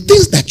 The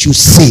things that you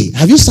say,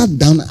 have you sat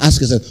down and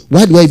asked yourself,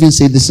 why do I even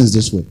say these things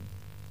this way?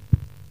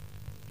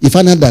 You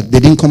find out that they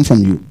didn't come from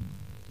you.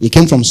 It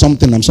came from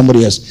something and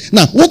somebody else.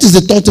 Now, what is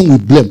the third thing we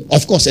blame?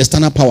 Of course,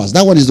 external powers.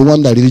 That one is the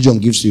one that religion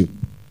gives you.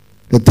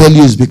 They tell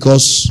you it's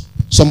because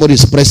somebody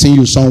is pressing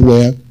you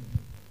somewhere.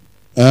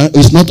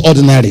 It's not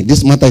ordinary.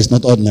 This matter is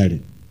not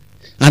ordinary.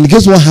 And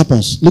guess what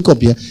happens? Look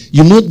up here.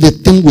 You know the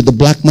thing with the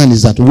black man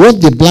is that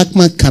what the black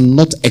man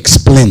cannot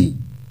explain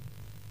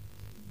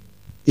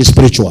is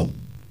spiritual.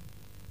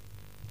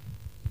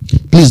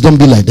 Please don't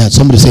be like that.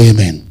 Somebody say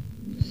amen.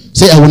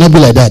 Say, I will not be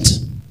like that.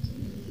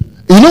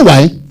 You know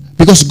why?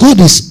 Because God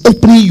is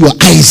opening your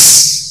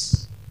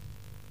eyes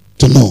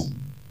to know.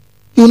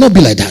 You will not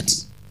be like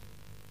that.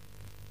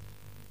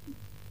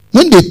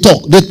 When they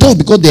talk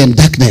because they're in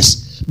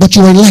darkness, but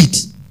you are in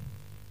light.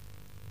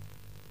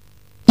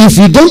 If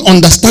you don't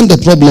understand the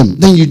problem,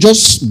 then you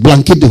just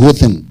blanket the whole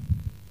thing.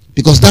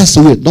 Because that's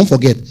the way. Don't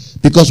forget.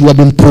 Because we have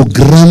been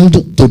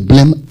programmed to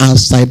blame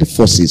outside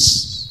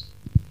forces.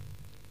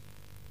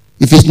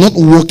 If it's not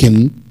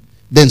working,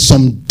 then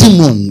some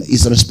demon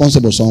is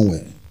responsible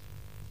somewhere.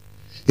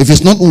 If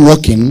it's not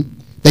working,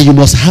 then you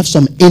must have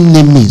some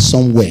enemy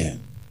somewhere.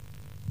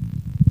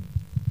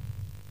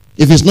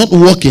 If it's not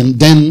working,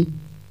 then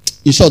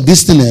you saw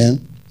this thing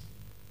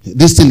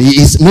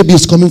is maybe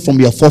it's coming from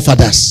your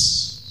forefathers.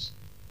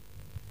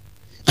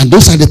 And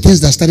those are the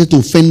things that started to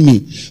offend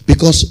me.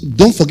 Because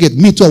don't forget,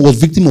 me too, I was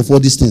victim of all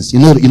these things. You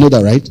know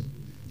that, right?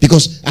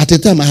 Because at the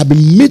time I had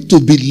been made to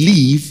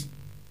believe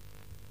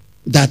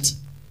that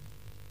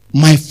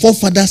my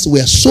forefathers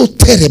were so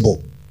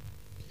terrible.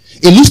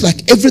 It looks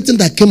like everything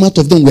that came out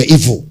of them were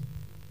evil.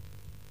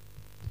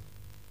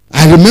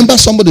 I remember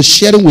somebody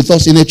sharing with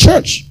us in a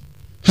church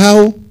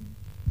how,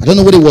 I don't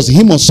know whether it was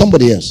him or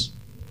somebody else,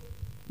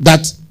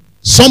 that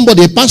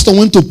a pastor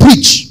went to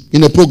preach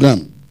in a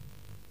program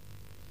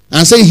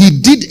and say he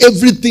did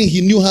everything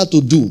he knew how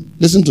to do.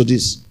 Listen to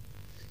this.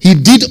 He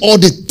did all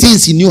the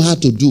things he knew how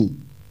to do.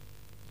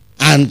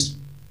 And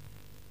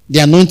the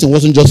anointing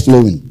wasn't just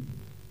flowing.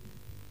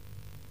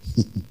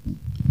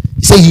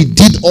 He said he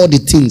did all the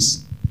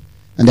things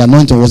and the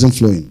anointing wasn't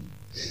flowing.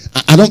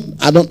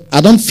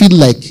 I don't feel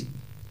like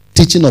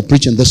teaching or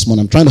preaching this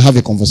morning. I'm trying to have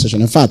a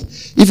conversation. In fact,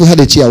 if you had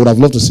a chair, I would have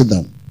loved to sit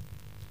down.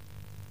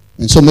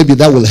 And so maybe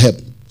that will help.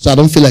 So I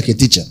don't feel like a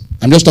teacher.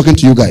 I'm just talking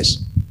to you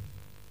guys.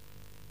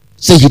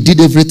 Say he did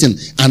everything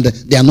and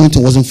the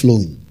anointing wasn't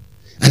flowing.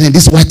 And then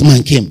this white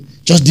man came,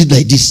 just did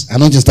like this,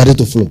 anointing started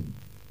to flow.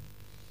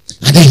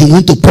 And then he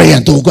went to pray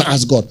and to go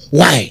ask God,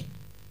 why?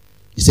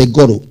 He said,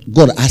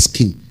 God asked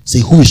him, say,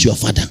 who is your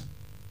father?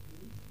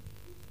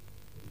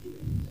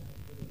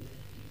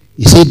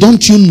 He said,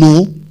 don't you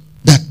know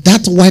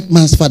that white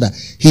man's father,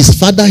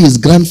 his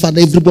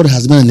grandfather, everybody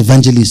has been an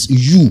evangelist.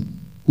 You,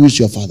 who is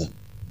your father?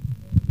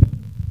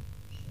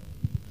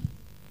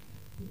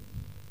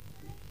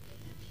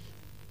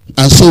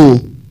 And so,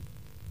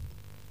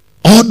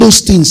 all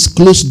those things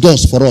close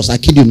doors for us. I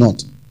kid you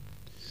not.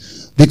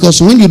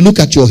 Because when you look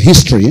at your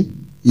history,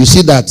 you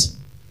see that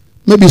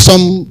maybe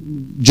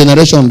some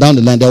generation down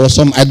the line, there was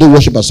some idol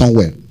worshiper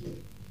somewhere.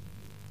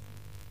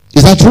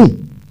 Is that true?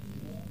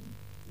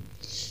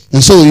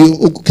 And so,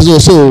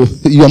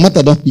 your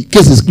matter,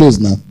 case is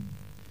closed now.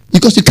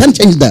 Because you can't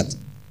change that.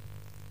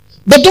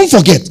 But don't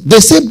forget, they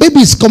say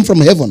babies come from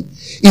heaven.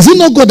 Is it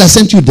not God that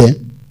sent you there?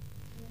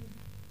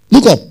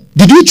 Look up.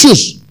 Did you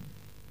choose?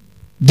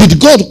 Did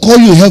God call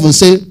you in heaven and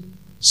say,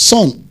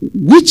 son,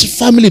 which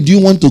family do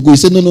you want to go? He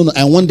said, no,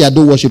 I want the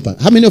idol worshiper.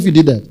 How many of you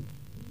did that?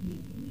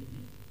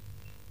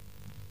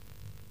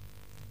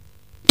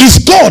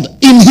 It's God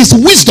in his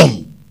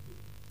wisdom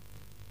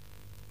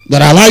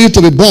that allow you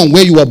to be born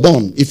where you were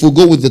born, if we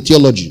go with the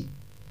theology.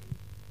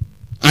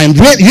 And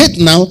yet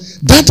now,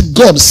 that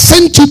God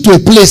sent you to a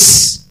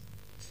place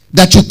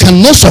that you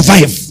cannot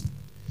survive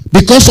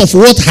because of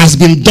what has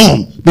been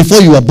done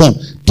before you were born.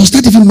 Does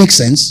that even make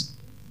sense?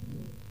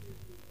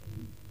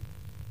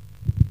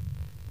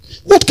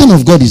 What kind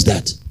of God is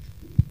that?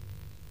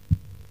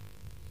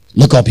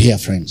 Look up here,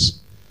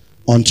 friends.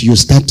 Until you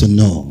start to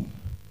know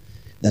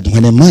that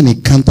when a man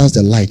encounters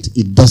the light,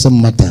 it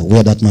doesn't matter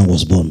where that man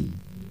was born.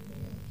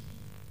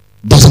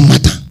 Doesn't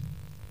matter.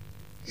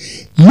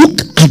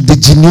 Look at the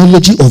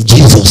genealogy of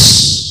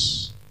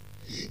Jesus.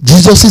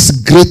 Jesus'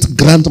 great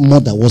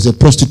grandmother was a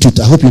prostitute.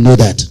 I hope you know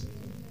that.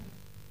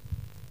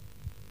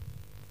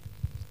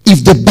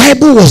 If the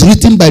Bible was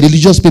written by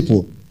religious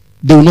people,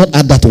 they will not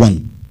add that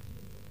one.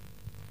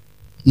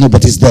 No,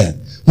 but it's there.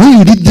 When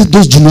you read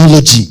those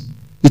genealogy,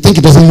 you think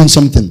it doesn't mean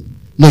something.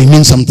 No, it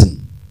means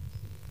something.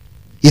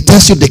 It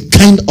tells you the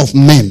kind of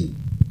men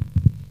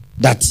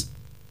that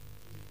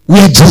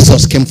where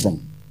Jesus came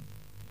from.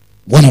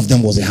 One of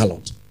them was a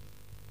harlot.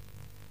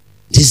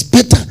 It is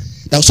better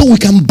that so we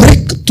can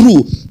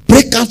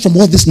break out from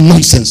all this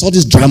nonsense, all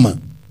this drama,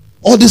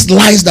 all these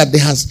lies that they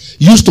has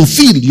used to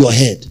fill your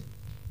head.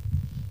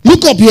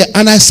 Look up here,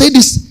 and I say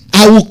this,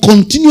 I will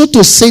continue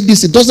to say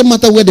this. It doesn't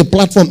matter where the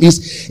platform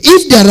is.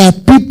 If there are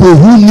people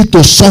who need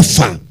to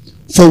suffer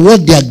for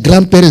what their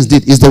grandparents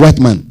did, is the white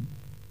man.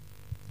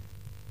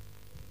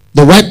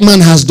 The white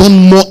man has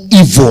done more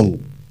evil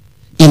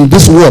in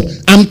this world.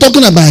 I'm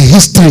talking about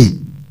history.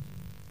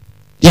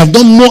 They have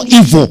done more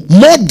evil,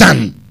 more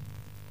than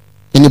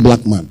any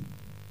black man.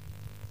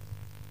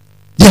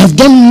 They have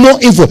done more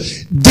evil.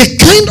 The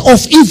kind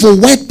of evil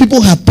white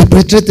people have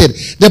perpetrated,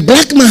 the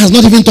black man has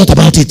not even thought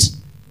about it.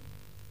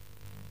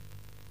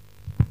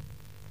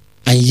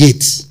 And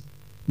yet,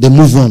 they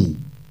move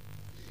on.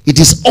 It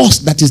is us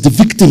that is the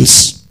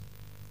victims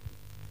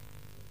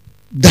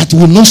that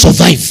will not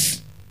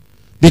survive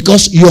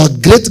because your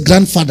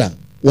great-grandfather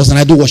was an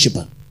idol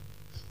worshiper.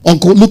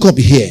 Uncle, look up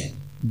here.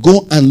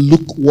 Go and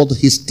look what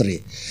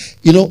history.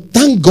 You know,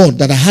 thank God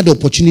that I had the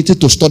opportunity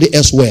to study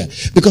elsewhere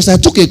because I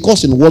took a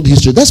course in world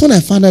history. That's when I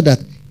found out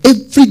that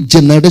every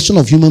generation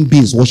of human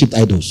beings worshipped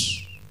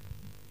idols.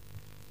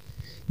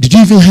 Did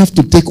you even have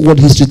to take world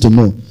history to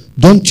know?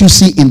 Don't you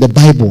see in the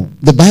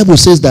Bible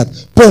says that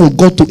Paul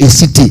got to a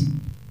city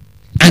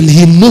and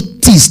he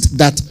noticed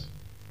that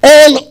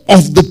all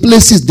of the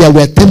places there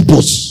were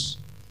temples.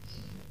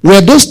 Were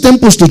those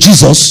temples to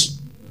Jesus?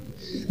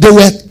 They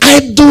were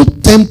idol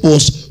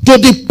temples to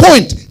the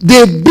point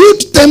they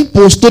built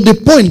temples to the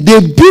point they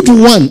built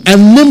one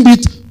and named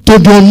it to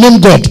the unknown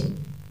God.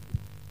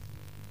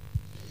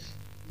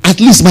 At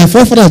least my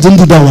forefathers didn't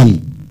do that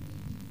one.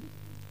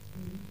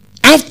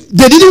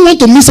 They didn't want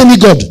to miss any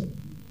God.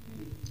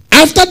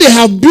 After they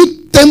have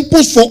built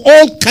temples for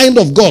all kind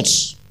of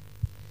gods,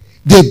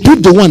 they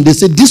built the one. They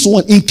said this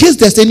one, in case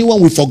there's anyone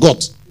we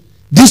forgot,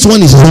 this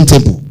one is his own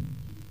temple.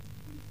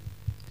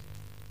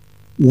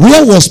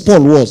 Where was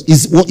Paul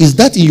is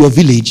that in your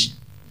village?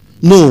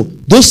 No,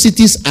 those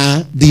cities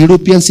are the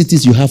European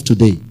cities you have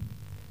today.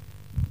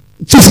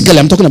 Physically,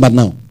 I'm talking about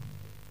now.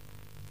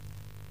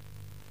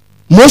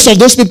 Most of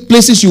those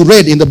places you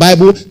read in the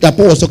Bible that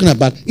Paul was talking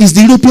about is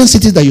the European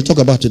cities that you talk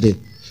about today.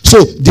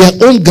 So their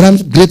own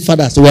great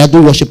fathers were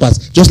idol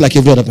worshippers, just like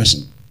every other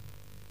person.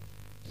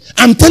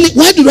 I'm telling you,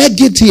 why did I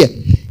get here?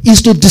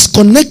 Is to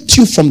disconnect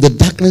you from the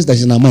darkness that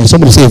is in our mind.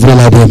 Somebody say a very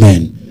loud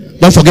amen.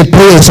 Don't forget,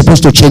 prayer is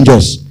supposed to change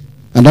us.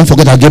 And don't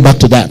forget, I'll get back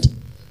to that.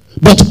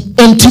 But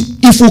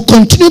if we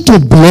continue to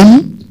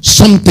blame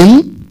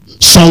something,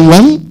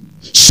 someone,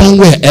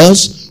 somewhere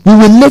else, we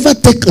will never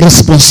take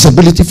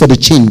responsibility for the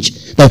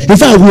change. That in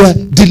fact, we are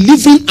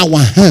delivering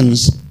our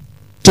hands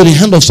to the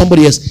hand of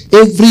somebody else.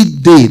 Every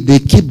day, they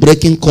keep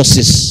breaking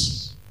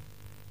curses,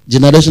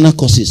 generational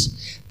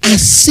curses,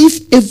 as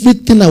if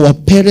everything our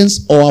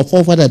parents or our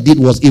forefather did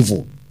was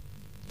evil.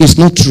 It's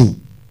not true.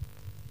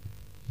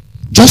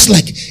 Just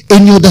like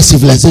any other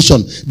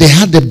civilization, they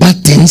had the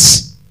bad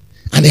things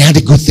and they had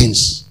the good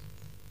things.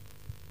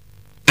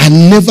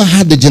 And never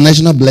had the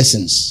generational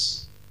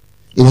blessings.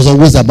 It was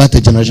always about a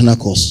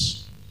generational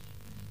curse.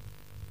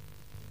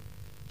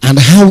 And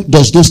how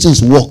does those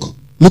things work?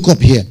 Look up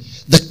here.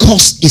 The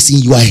curse is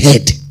in your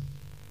head.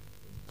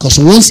 Because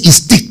once it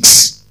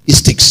sticks, it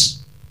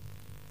sticks.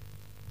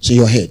 It's in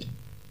your head.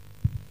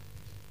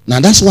 Now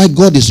that's why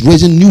God is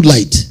raising new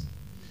light.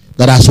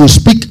 That as we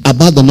speak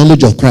about the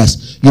knowledge of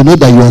Christ, you know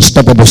that you're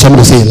unstoppable.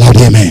 Somebody say loud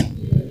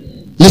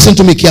amen. Listen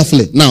to me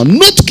carefully. Now,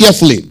 note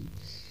carefully.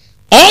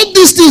 All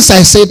these things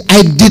I said,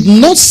 I did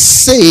not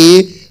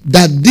say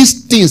that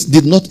these things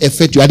did not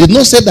affect you. I did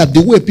not say that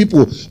the way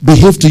people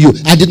behave to you.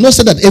 I did not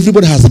say that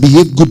everybody has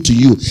behaved good to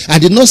you. I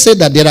did not say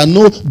that there are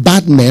no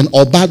bad men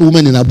or bad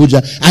women in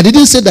Abuja. I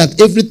didn't say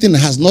that everything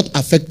has not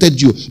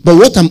affected you. But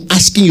what I'm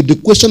asking you, the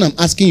question I'm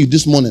asking you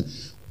this morning,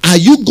 are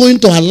you going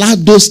to allow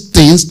those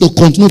things to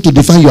continue to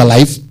define your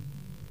life?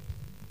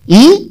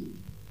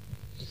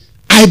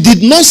 I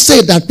did not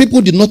say that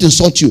people did not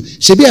insult you.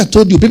 Shebi, I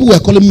told you, people were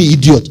calling me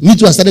idiot. Me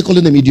too, I started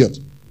calling them idiot.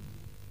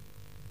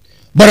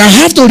 But I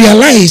have to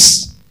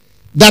realize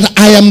that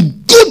I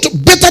am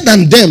good, better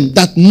than them,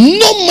 that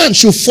no man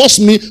should force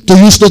me to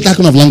use that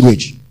kind of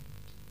language.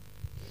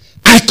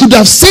 I could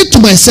have said to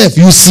myself,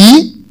 you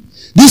see,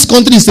 this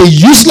country is a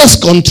useless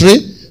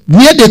country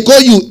where they call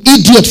you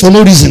idiot for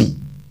no reason.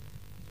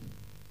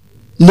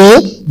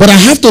 No, but I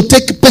have to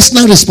take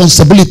personal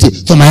responsibility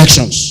for my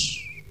actions.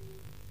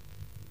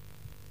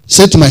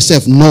 Say to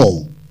myself,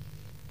 no,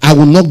 I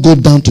will not go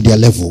down to their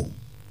level.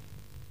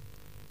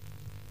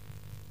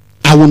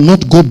 I will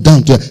not go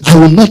down to, I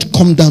will not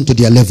come down to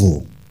their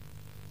level.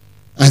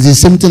 And the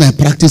same thing I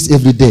practice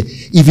every day,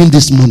 even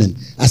this morning.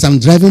 As I'm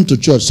driving to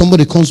church,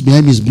 somebody comes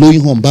behind me, is blowing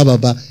horn, blah, blah,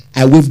 blah.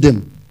 I wave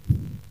them.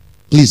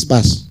 Please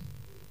pass.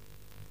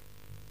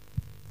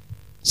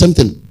 Same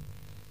thing.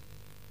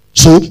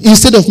 So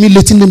instead of me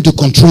letting them to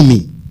control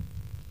me,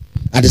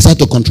 I decide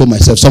to control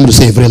myself. Somebody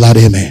say a very loud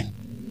amen.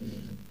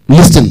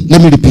 Listen,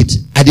 let me repeat.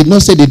 I did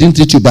not say they didn't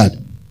treat you bad.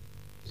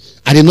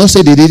 I did not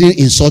say they didn't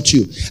insult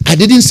you. I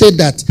didn't say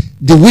that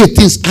the way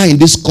things are in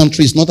this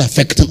country is not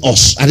affecting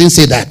us. I didn't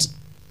say that.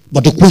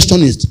 But the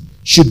question is,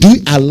 should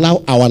we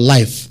allow our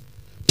life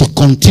to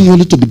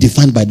continually to be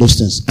defined by those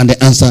things? And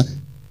the answer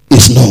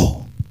is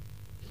no.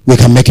 We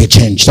can make a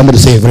change. Somebody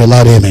say a very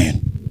loud amen.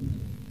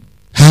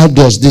 How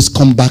does this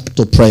come back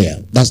to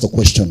prayer? That's the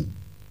question.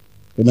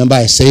 Remember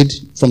I said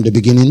from the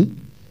beginning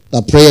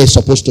that prayer is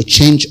supposed to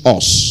change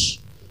us.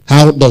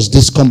 How does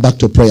this come back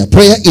to prayer?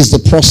 Prayer is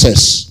the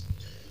process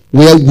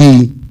where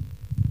we,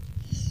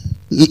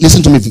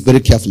 listen to me very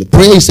carefully.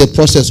 Prayer is a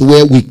process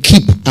where we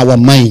keep our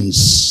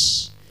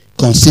minds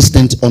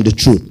consistent on the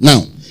truth.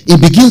 Now,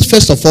 it begins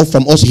first of all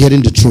from us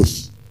hearing the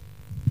truth.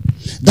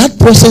 That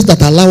process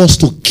that allows us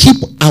to keep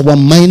our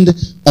mind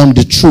on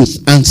the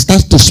truth and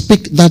start to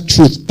speak that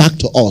truth back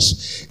to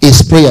us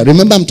is prayer.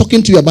 Remember, I'm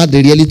talking to you about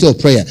the reality of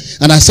prayer.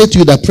 And I said to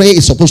you that prayer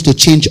is supposed to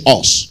change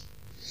us.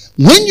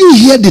 When you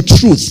hear the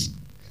truth,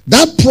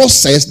 that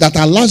process that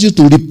allows you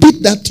to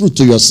repeat that truth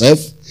to yourself,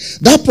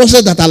 that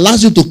process that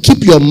allows you to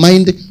keep your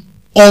mind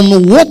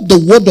on what the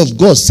word of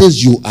God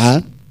says you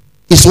are,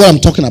 is what I'm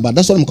talking about.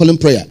 That's what I'm calling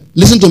prayer.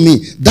 Listen to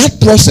me. That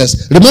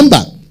process,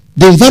 remember,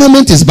 the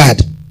environment is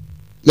bad.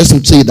 Let's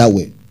say it that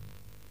way.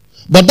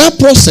 But that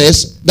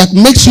process that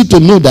makes you to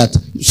know that,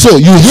 so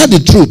you heard the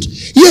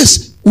truth.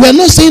 Yes, we are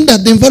not saying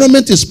that the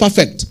environment is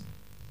perfect.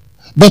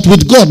 But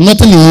with God,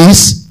 nothing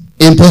is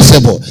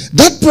impossible.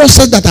 That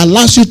process that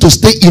allows you to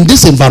stay in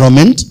this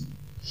environment,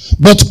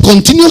 but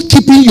continue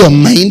keeping your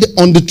mind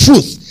on the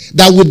truth,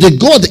 that with the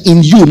God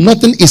in you,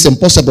 nothing is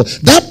impossible.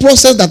 That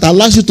process that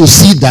allows you to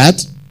see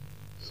that,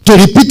 to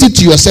repeat it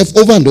to yourself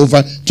over and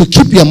over, to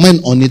keep your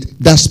mind on it,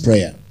 that's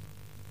prayer.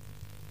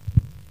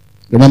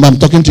 Remember, I'm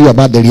talking to you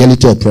about the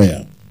reality of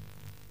prayer.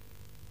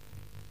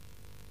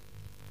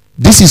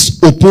 This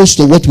is opposed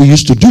to what we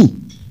used to do.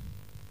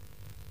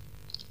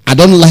 I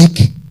don't like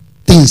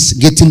things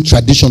getting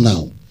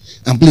traditional.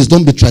 And please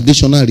don't be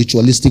traditional,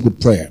 ritualistic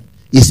with prayer.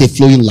 It's a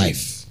flowing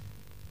life.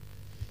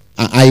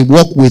 I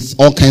work with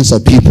all kinds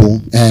of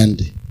people, and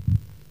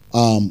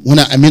when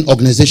I mean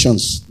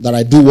organizations that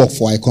I do work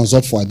for, I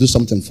consult for, I do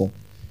something for.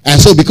 And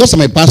so because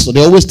I'm a pastor,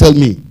 they always tell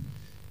me,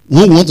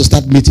 when we want to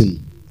start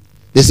meeting,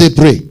 they say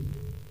pray.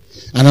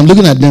 And I'm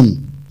looking at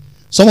them.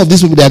 Some of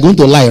these people, they are going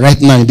to lie right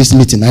now in this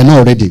meeting. I know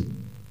already.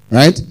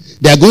 Right?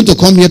 They are going to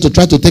come here to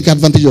try to take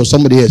advantage of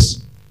somebody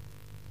else.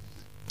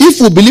 If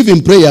we believe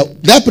in prayer,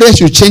 that prayer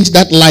should change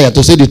that liar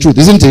to say the truth,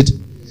 isn't it?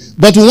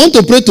 But we want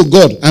to pray to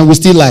God and we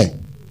still lie.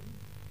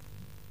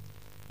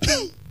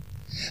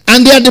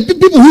 And they are the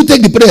people who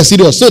take the prayer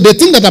serious. So they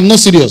think that I'm not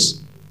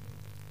serious.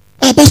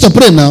 Pastor,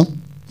 pray now.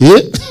 Yeah?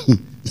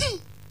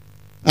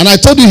 And I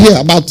told you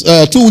here about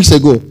 2 weeks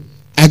ago,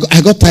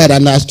 I got tired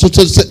and I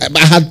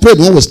had prayed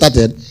when we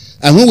started.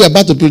 And when we were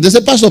about to pray, they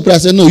said, Pastor, pray. I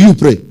said, no, you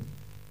pray.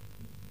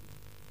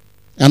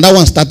 And that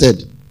one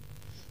started.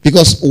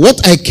 Because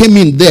what I came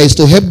in there is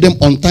to help them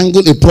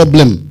untangle a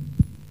problem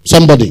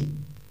somebody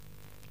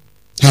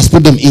has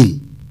put them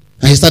in.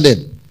 And he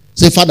started.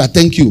 Say, Father,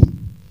 thank you.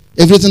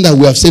 Everything that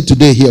we have said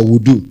today here we'll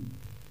do.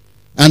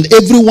 And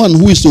everyone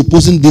who is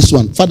opposing this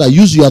one, Father,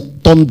 use your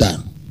thunder.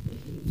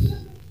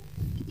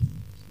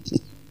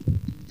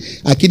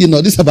 I kid you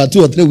not, this is about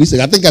 2 or 3 weeks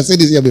ago. I think I said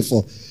this here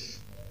before.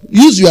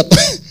 Use your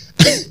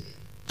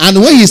and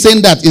when he's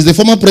saying that, is the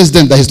former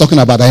president that he's talking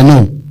about, I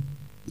know.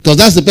 Because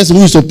that's the person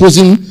who is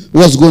opposing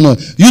what's going on.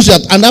 Use your,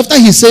 and after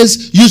he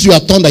says, use your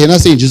thunder, he now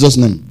say in Jesus'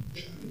 name.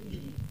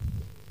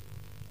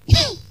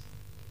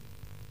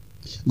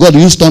 God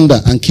use thunder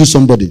and kill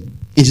somebody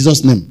in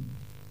Jesus' name.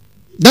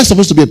 That's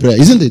supposed to be a prayer,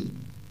 isn't it?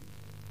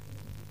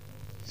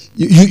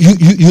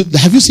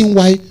 Have you seen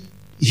why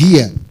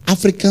here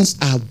Africans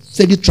are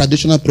very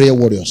traditional prayer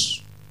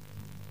warriors?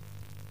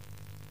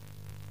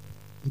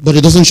 But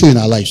it doesn't show in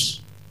our lives.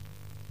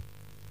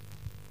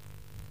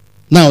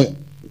 Now,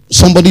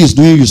 somebody is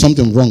doing you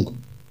something wrong.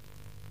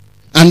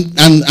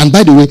 And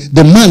by the way,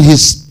 the man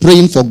he's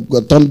praying for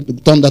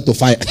thunder to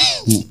fire.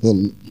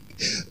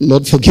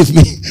 Lord, forgive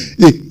me.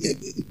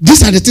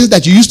 These are the things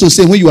that you used to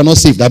say when you were not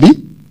saved, Abby.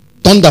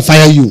 Thunder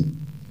fire you.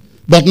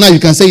 But now you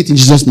can say it in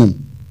Jesus'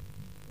 name.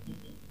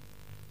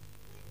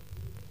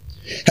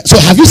 So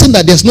have you seen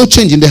that there's no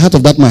change in the heart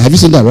of that man? Have you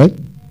seen that, right?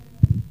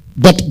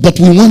 But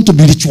we want to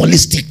be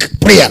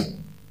ritualistic. Prayer.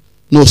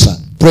 No, sir.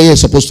 Prayer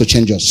is supposed to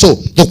change us. So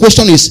the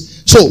question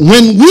is, so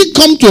when we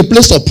come to a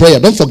place of prayer,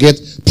 don't forget,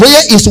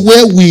 prayer is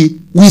where we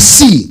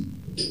see,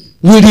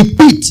 we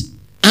repeat,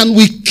 and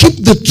we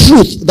keep the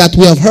truth that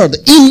we have heard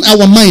in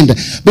our mind.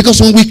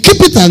 Because when we keep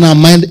it in our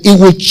mind, it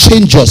will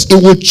change us. It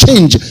will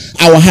change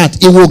our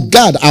heart. It will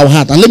guard our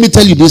heart. And let me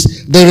tell you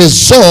this, the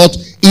result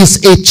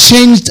is a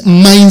changed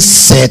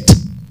mindset.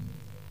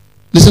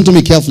 Listen to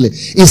me carefully.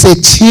 It's a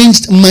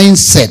changed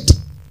mindset.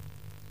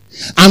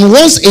 And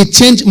once a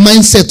changed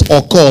mindset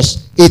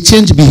occurs, a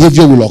changed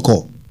behavior will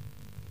occur.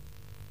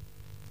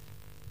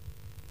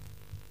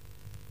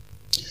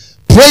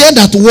 Prayer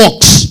that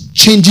works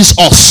changes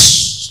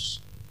us.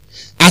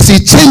 As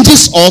it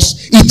changes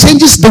us, it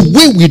changes the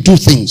way we do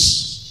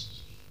things.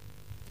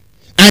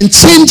 And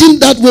changing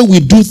that way we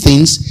do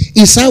things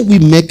is how we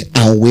make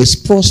our ways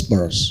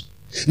prosperous.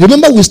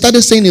 Remember, we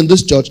started saying in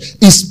this church,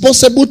 it's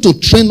possible to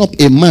train up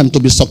a man to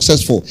be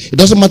successful. It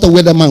doesn't matter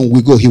where the man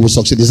will go, he will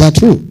succeed. Is that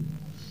true?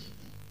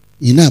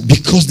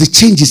 Because the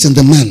change is in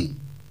the man.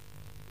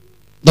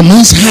 The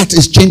man's heart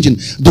is changing.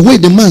 The way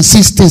the man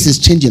sees things is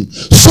changing.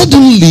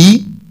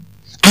 Suddenly,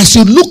 as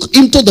you look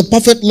into the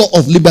perfect law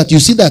of liberty, you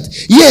see that,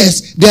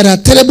 yes, there are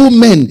terrible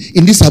men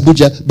in this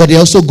Abuja, but there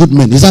are also good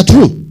men. Is that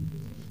true?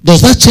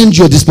 Does that change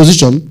your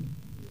disposition?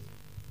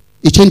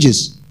 It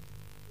changes.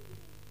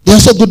 There are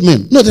also good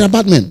men. No, there are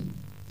bad men.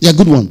 There are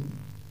good ones.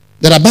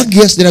 There are bad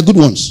girls, there are good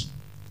ones.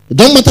 It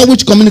don't matter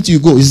which community you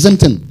go, it's the same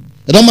thing.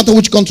 It don't matter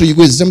which country you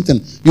go, it's the same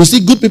thing. You see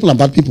good people and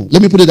bad people.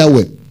 Let me put it that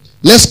way.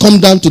 Let's come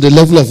down to the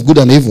level of good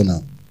and evil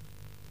now.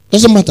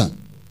 Doesn't matter.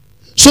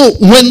 So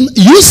when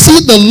you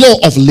see the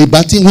law of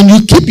liberty, when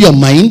you keep your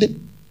mind,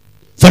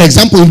 for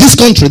example, in this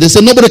country, they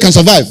say nobody can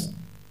survive.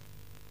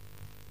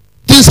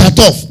 Things are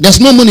tough. There's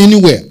no money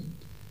anywhere.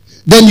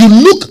 Then you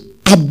look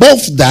above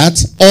that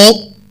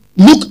or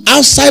look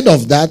outside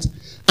of that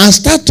and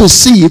start to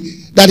see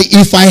that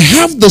if I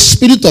have the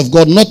Spirit of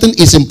God, nothing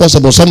is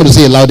impossible. Somebody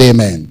say a loud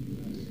amen.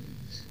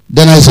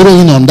 Then I zero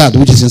in on that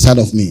which is inside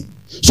of me.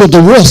 So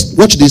the worst,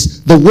 watch this,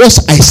 the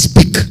words I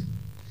speak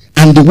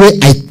and the way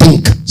I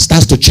think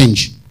starts to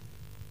change.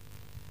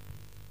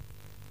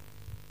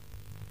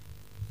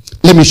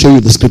 Let me show you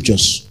the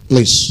scriptures,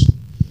 please,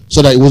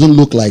 so that it wouldn't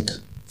look like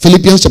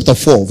Philippians chapter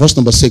 4, verse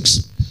number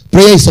 6.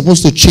 Prayer is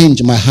supposed to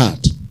change my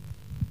heart.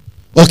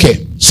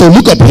 Okay, so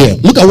look up here.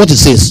 Look at what it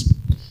says.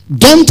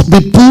 Don't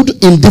be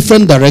pulled in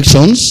different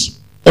directions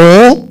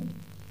or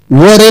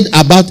worried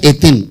about a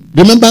thing.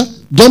 Remember,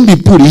 don't be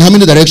pulled in how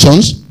many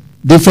directions?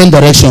 Different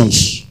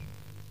directions.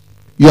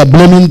 You are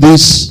blaming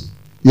this,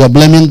 you are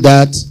blaming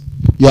that,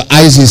 your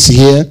eyes is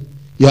here,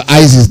 your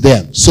eyes is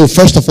there. So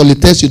first of all,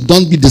 it tells you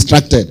don't be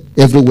distracted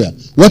everywhere.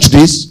 Watch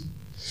this.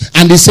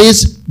 And it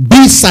says,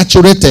 be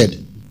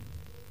saturated.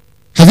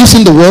 Have you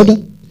seen the word?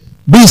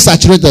 Be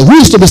saturated. Who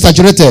is to be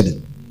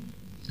saturated?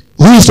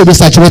 Who is to be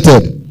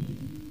saturated?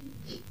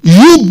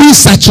 You be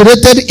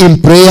saturated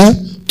in prayer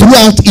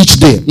throughout each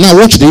day. Now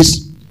watch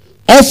this.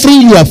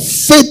 Offering your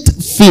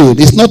faith-filled,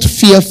 it's not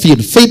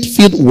fear-filled,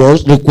 faith-filled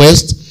words,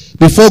 request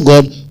before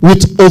God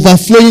with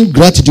overflowing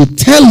gratitude.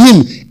 Tell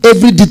him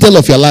every detail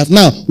of your life.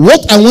 Now,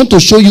 what I want to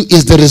show you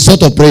is the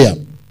result of prayer.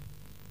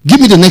 Give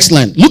me the next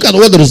line. Look at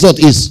what the result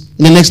is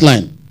in the next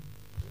line.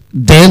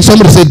 Then,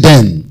 somebody say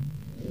then.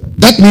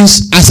 That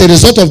means as a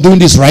result of doing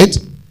this, right?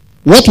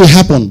 What will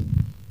happen?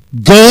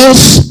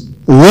 God's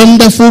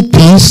wonderful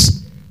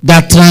peace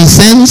that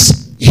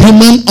transcends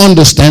human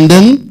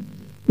understanding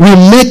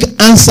will make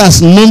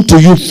answers known to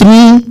you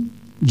through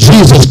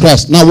Jesus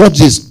Christ. Now watch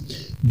this.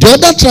 The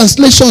other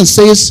translation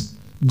says,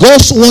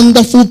 God's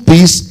wonderful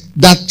peace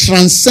that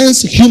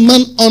transcends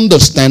human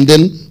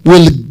understanding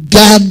will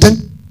guard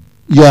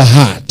your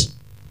heart.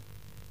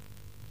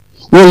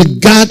 Will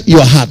guard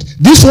your heart.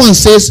 This one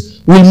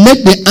says, will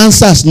make the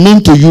answers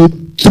known to you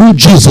through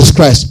Jesus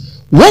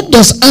Christ. What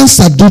does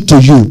answer do to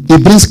you?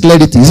 It brings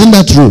clarity. Isn't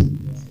that true?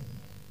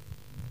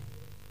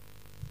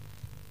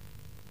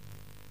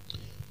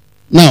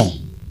 Now,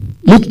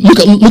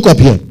 look up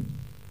here.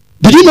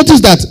 Did you notice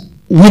that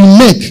will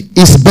make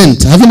is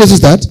bent? Have you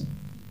noticed that?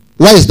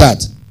 Why is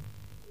that?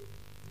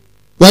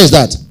 Why is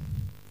that?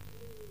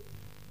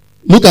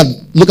 Look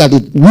at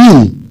it.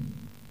 Will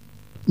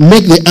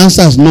make the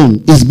answers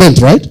known is bent,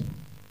 right?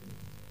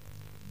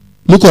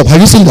 Look up.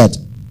 Have you seen that?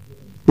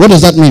 What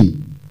does that mean?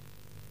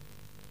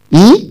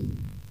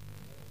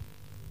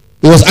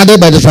 It was added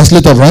by the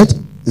translator, right?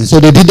 And so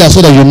they did that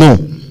so that you know.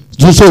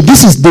 So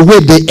this is the way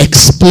they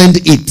explained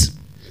it.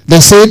 They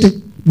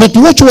said, but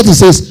watch what it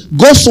says.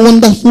 God's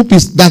wonderful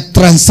peace that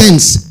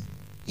transcends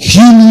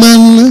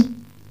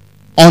human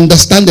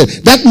understanding.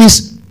 That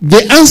means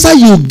the answer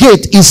you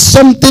get is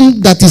something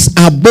that is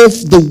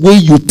above the way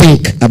you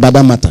think about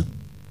that matter.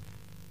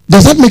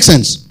 Does that make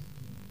sense?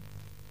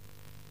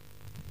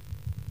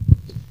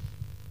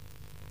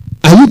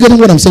 Are you getting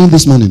what I'm saying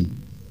this morning?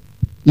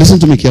 Listen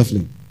to me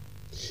carefully.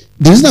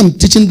 The reason I'm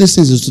teaching these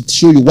things is to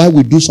show you why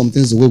we do some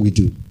things the way we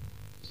do.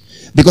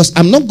 Because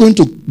I'm not going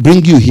to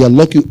bring you here,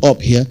 lock you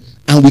up here,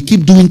 and we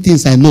keep doing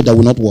things I know that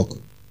will not work.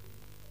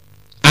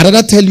 I'd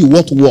rather tell you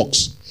what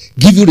works,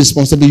 give you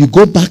responsibility. You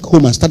go back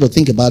home and start to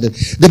think about it.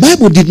 The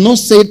Bible did not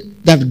say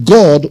that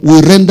God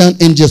will render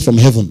down angels from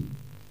heaven.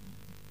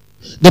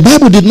 The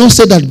Bible did not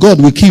say that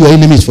God will kill your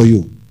enemies for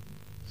you.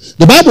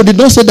 The Bible did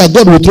not say that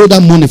God will throw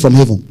down money from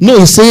heaven. No,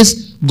 it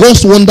says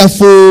God's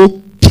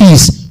wonderful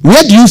peace.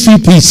 Where do you feel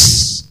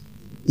peace?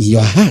 In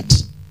your heart.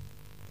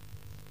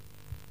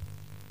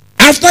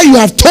 After you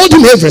have told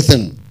him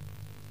everything,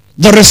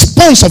 The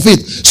response of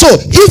it. So,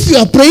 if you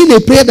are praying a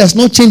prayer that's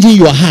not changing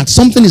your heart,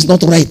 something is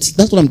not right.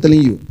 That's what I'm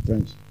telling you,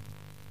 friends.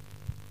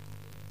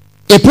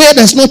 A prayer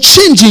that's not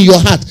changing your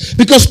heart.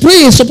 Because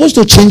prayer is supposed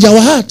to change our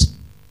heart.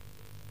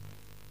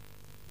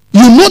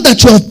 You know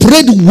that you have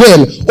prayed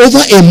well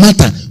over a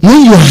matter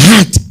when your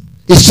heart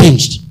is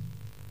changed.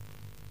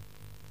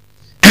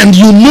 And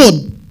you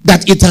know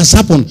that it has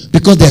happened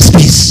because there's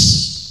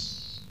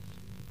peace.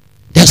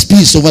 There's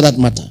peace over that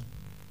matter.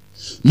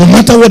 No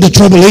matter what the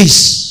trouble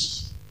is.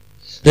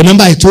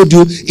 Remember I told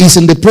you, it's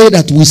in the prayer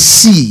that we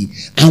see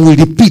and we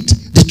repeat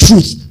the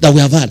truth that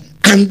we have had.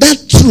 And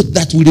that truth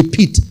that we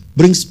repeat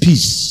brings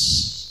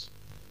peace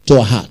to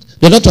our heart.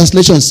 The other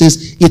translation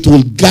says it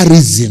will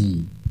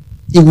garrison.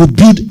 It will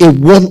build a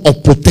wall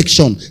of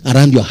protection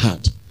around your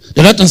heart.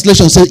 The other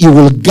translation says it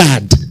will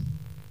guard.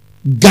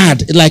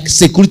 Guard, like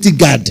security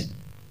guard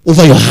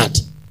over your heart.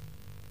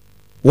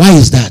 Why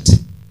is that?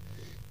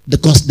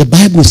 Because the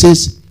Bible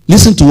says,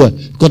 listen to what?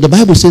 Because the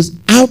Bible says,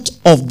 out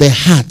of the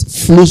heart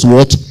flows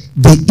what?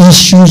 The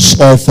issues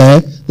of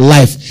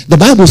life. The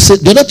Bible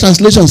says, the other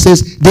translation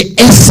says, the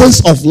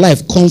essence of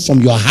life comes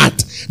from your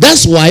heart.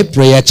 That's why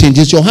prayer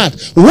changes your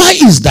heart. Why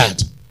is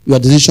that? Your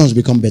decisions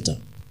become better.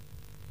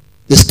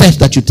 The steps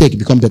that you take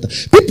become better.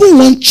 People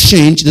want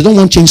change, they don't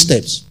want change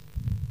steps.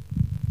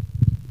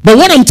 But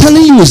what I'm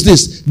telling you is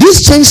this.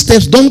 These 10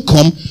 steps don't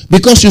come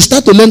because you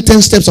start to learn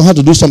 10 steps on how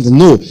to do something.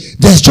 No.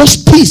 There's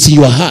just peace in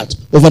your heart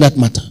over that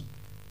matter.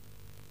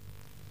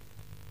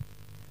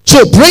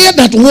 So prayer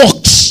that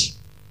works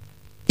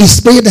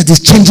is prayer that is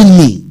changing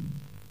me.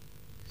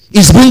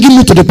 It's bringing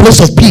me to the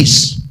place of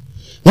peace.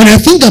 When I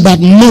think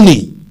about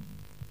money,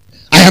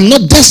 I am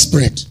not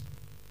desperate.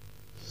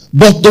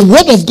 But the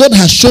word of God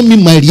has shown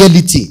me my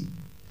reality.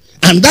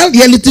 And that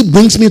reality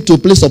brings me to a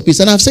place of peace.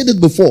 And I've said it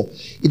before.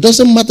 It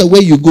doesn't matter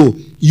where you go.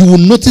 You will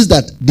notice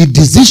that the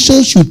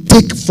decisions you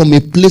take from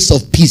a place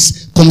of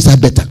peace comes out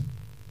better.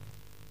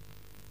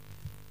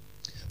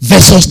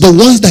 Versus the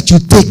ones that you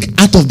take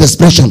out of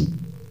desperation.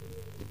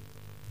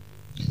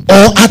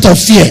 Or out of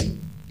fear.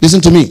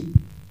 Listen to me.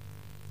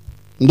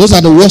 And those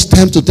are the worst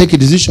times to take a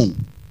decision.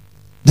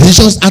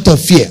 Decisions out of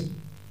fear.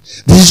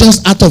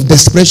 Decisions out of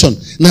desperation.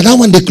 Now that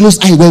one they close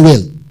eye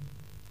well.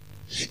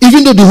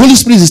 Even though the Holy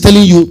Spirit is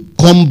telling you,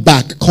 come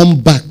back, come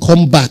back,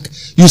 come back.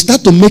 You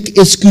start to make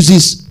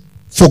excuses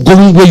for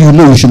going where you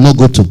know you should not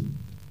go to.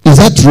 Is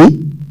that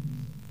true?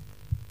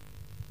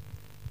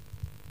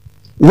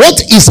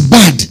 What is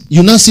bad,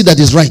 you now see that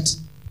is right.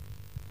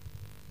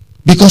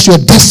 Because you are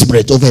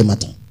desperate over a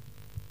matter.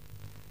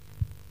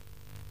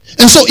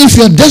 And so if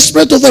you are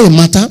desperate over a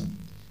matter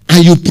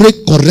and you pray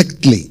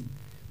correctly,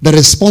 the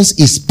response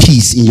is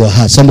peace in your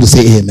heart. Somebody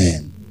say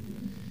amen.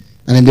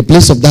 And in the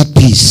place of that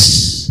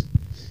peace,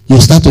 you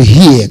start to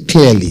hear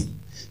clearly.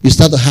 You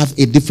start to have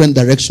a different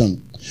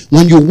direction.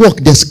 When you walk,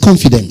 there's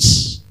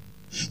confidence.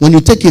 When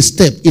you take a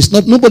step, it's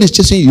not, nobody's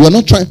chasing you. You are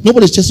not trying,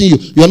 nobody's chasing you.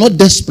 You are not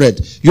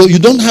desperate. You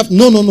don't have,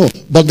 no.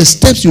 But the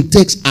steps you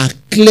take are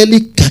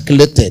clearly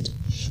calculated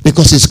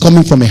because it's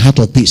coming from a heart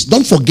of peace.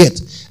 Don't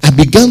forget, I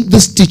began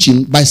this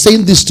teaching by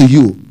saying this to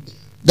you,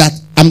 that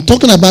I'm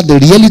talking about the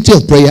reality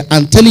of prayer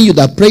and telling you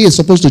that prayer is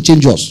supposed to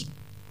change us.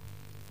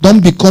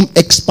 Don't become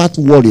expert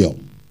warrior.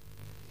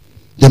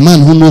 The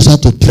man who knows how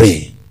to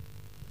pray,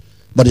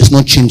 but it's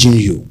not changing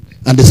you.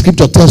 And the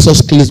scripture tells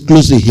us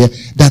closely here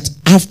that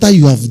after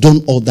you have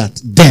done all that,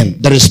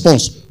 then the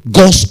response,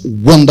 God's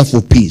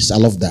wonderful peace. I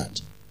love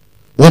that.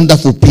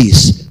 Wonderful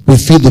peace. We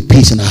feel the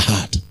peace in our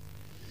heart.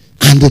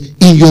 And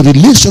in your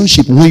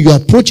relationship, when you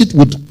approach it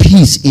with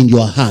peace in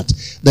your heart,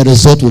 the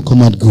result will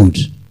come out good.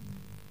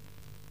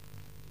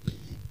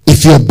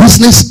 If your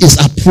business is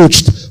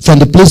approached from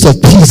the place of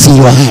peace in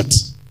your heart,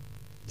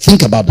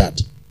 think about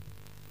that.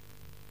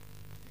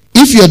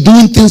 If you're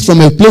doing things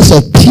from a place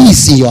of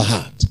peace in your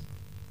heart,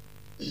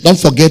 don't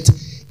forget,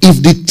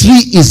 if the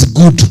tree is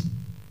good,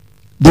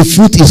 the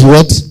fruit is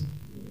what?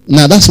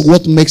 Now that's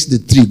what makes the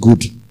tree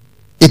good.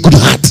 A good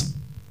heart.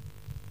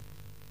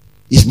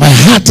 If my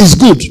heart is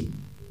good,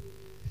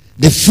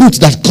 the fruit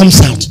that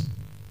comes out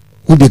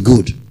will be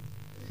good.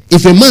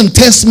 If a man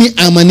tells me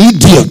I'm an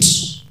idiot,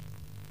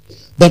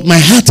 but my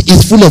heart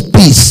is full of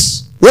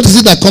peace, what is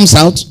it that comes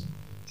out?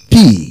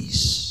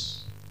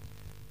 Peace.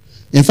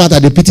 In fact, I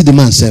pity the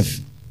man self.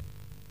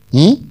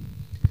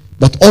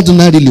 But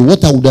ordinarily,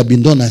 what I would have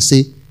been done, I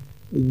say,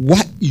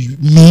 what,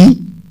 me?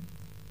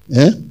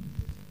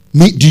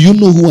 Me? Do you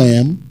know who I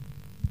am?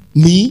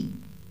 Me?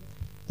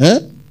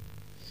 Then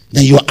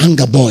your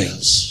anger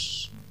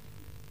boils.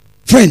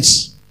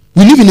 Friends,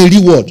 we live in a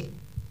real world.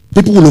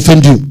 People will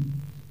offend you.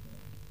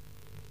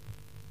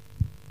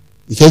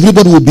 If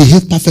everybody will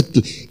behave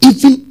perfectly,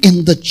 even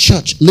in the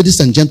church, ladies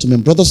and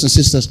gentlemen, brothers and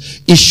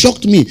sisters, it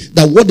shocked me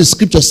that what the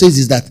scripture says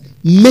is that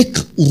make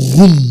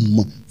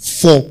room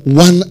for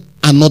one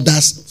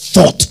another's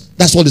fault.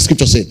 That's what the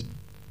scripture said.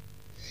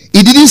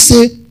 It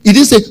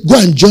didn't say go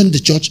and join the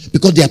church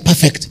because they are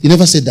perfect. He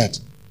never said that.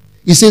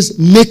 He says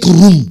make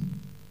room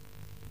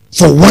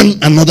for one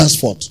another's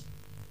fault.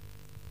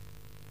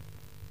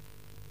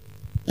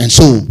 And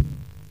so,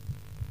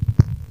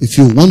 If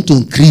you want to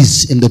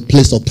increase in the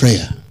place of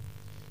prayer,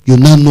 you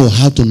now know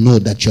how to know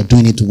that you're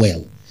doing it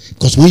well.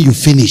 Because when you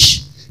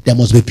finish, there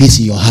must be peace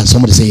in your heart.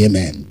 Somebody say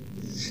amen.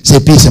 Say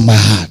peace in my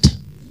heart.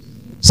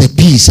 Say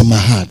peace in my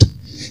heart.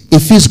 It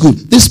feels good.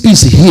 This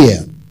peace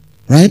here,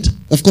 right?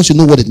 Of course you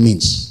know what it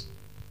means.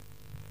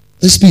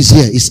 This peace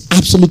here is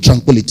absolute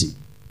tranquility.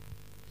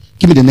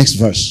 Give me the next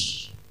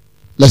verse.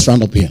 Let's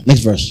round up here.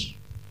 Next verse.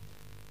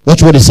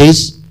 Watch what it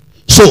says.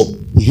 So,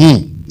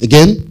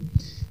 again,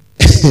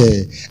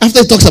 after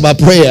it talks about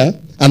prayer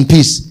and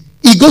peace,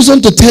 he goes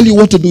on to tell you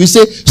what to do. He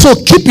says, so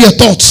keep your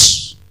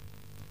thoughts.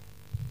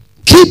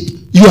 Keep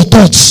your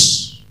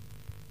thoughts.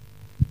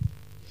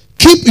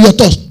 Keep your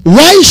thoughts.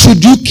 Why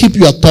should you keep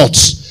your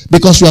thoughts?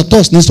 Because your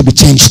thoughts needs to be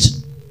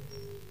changed.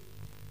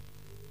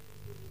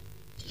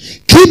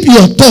 Keep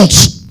your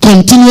thoughts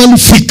continually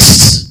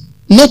fixed.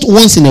 Not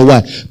once in a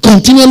while.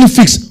 Continually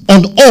fixed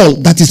on all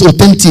that is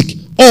authentic,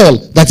 all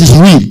that is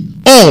real,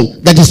 all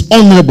that is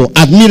honorable,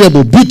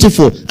 admirable,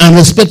 beautiful, and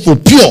respectful,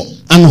 pure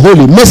and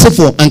holy,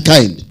 merciful and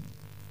kind.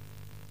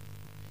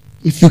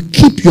 If you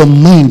keep your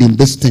mind in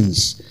these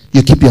things,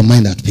 you keep your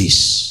mind at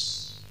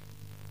peace.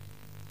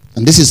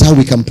 And this is how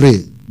we can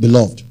pray,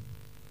 beloved,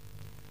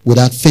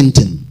 without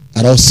fainting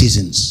at all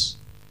seasons.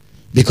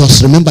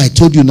 Because remember, I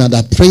told you now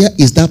that prayer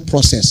is that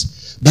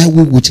process by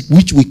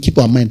which we keep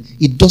our mind.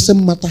 It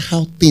doesn't matter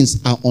how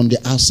things are on the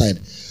outside,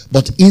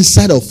 but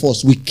inside of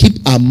us, we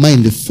keep our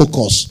mind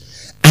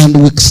focused,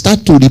 and we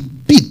start to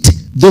repeat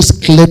those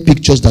clear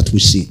pictures that we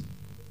see.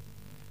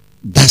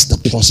 That's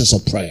the process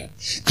of prayer.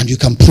 And you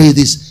can pray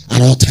this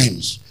at all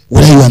times.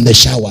 Whether you're in the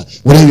shower,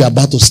 whether you're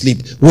about to sleep,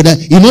 whether,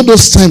 you know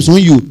those times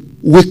when you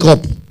wake up,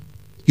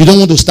 you don't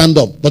want to stand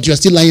up, but you're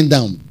still lying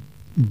down.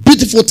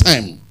 Beautiful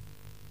time.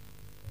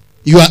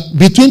 You are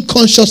between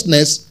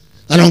consciousness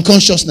and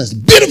unconsciousness.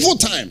 Beautiful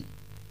time.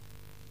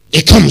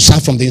 It comes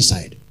out from the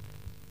inside.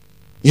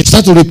 You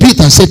start to repeat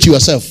and say to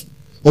yourself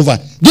over.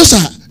 Those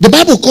are, the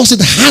Bible calls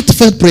it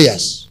heartfelt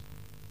prayers.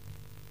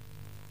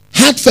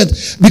 Heartfelt,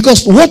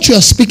 because what you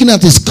are speaking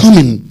at is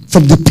coming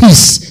from the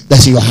peace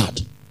that's in your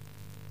heart.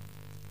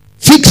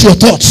 Fix your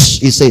thoughts,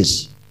 he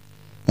says,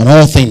 on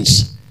all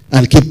things,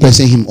 and keep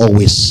praising him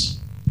always.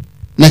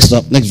 Next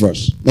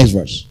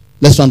verse.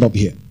 Let's round up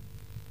here.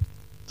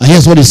 And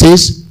here's what he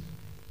says.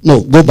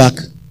 No, go back.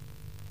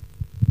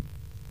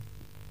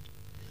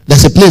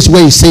 There's a place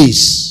where he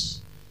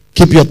says,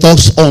 keep your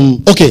thoughts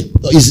on, okay,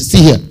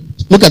 see here.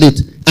 Look at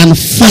it. And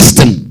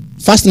fasting.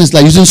 Fasting is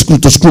like using screw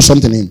to screw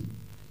something in.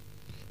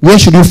 Where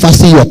should you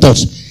fasten your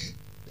thoughts?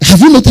 Have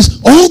you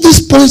noticed all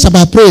these points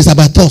about prayer is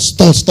about thoughts?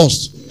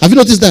 Have you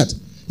noticed that?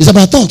 It's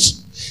about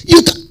thoughts.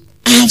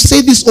 I have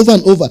said this over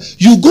and over.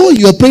 You go,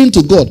 you are praying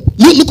to God.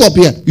 Look up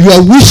here. You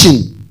are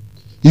wishing.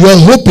 You are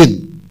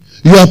hoping.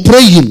 You are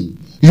praying.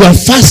 You are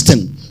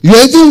fasting. You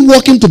are even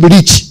working to be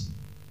rich.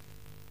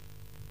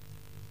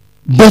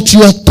 But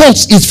your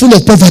thoughts is full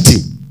of poverty.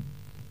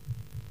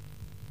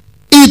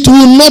 It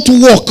will not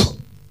work.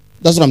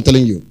 That's what I'm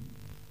telling you.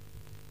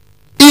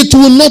 It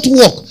will not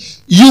work.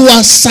 You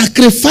are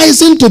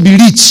sacrificing to be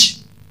rich.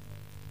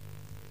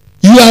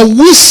 You are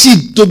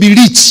wishing to be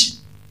rich.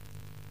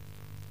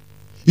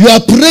 You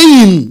are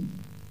praying,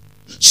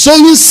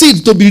 sowing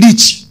seed to be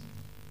rich.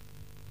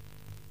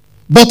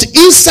 But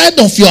inside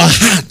of your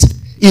heart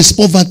is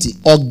poverty.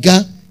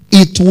 Oga,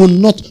 it will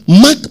not.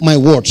 Mark my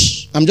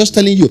words. I'm just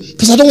telling you,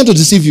 because I don't want to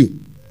deceive you.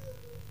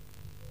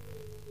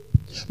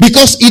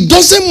 Because it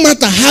doesn't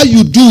matter how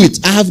you do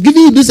it. I have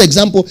given you this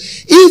example.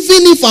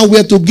 Even if I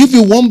were to give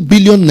you 1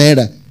 billion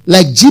naira,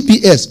 like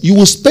GPS, you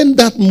will spend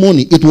that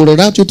money. It will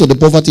route you to the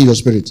poverty in your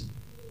spirit.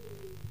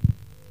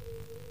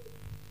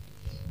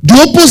 The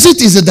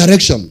opposite is the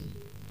direction.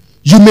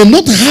 You may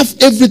not have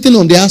everything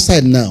on the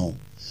outside now.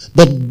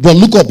 But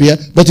look up here.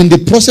 But in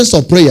the process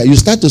of prayer, you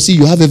start to see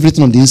you have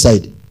everything on the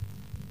inside.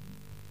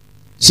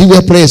 See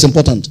where prayer is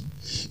important.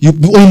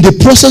 In the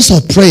process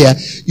of prayer,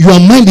 your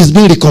mind is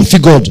being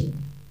reconfigured.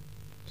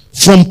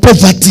 From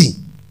poverty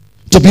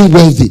to being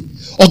wealthy.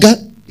 Okay?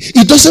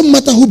 It doesn't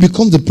matter who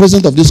becomes the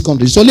president of this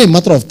country. It's only a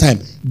matter of time.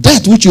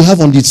 That which you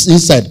have on the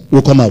inside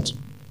will come out.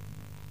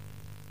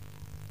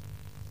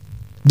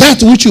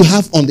 That which you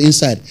have on the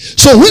inside.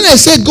 So when I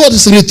say God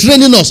is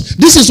retraining us,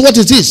 this is what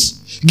it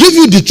is. Give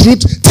you the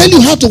truth. Tell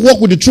you how to walk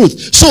with the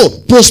truth.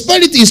 So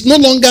prosperity is no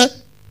longer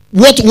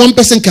what one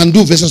person can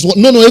do versus what.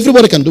 No,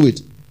 everybody can do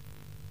it.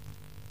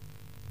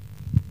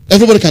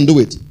 Everybody can do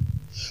it.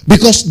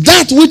 Because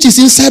that which is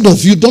inside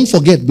of you, don't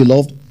forget,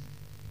 beloved,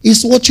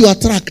 is what you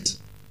attract.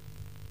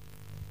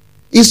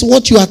 It's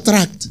what you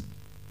attract.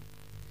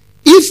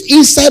 If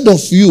inside of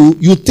you,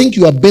 you think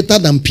you are better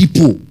than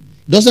people,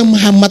 it doesn't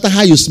matter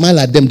how you smile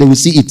at them, they will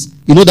see it.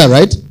 You know that,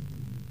 right?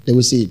 They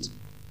will see it.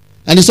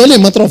 And it's only a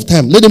matter of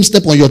time. Let them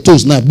step on your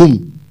toes now.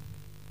 Boom.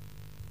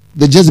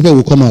 The Jezebel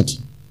will come out.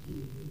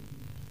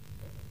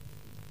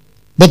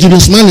 But you'll be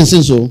smiling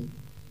since so.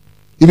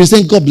 You'll be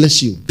saying, God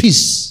bless you.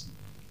 Peace.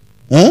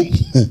 Huh?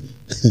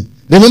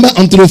 Remember,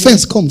 until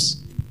offense comes.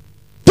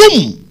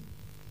 Boom!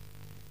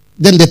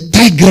 Then the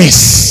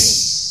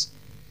tigress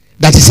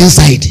that is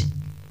inside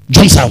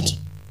jumps out.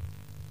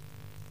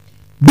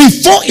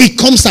 Before it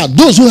comes out,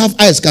 those who have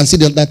eyes can see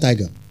that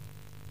tiger.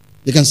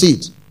 They can see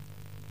it.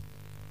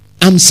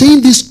 I'm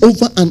saying this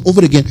over and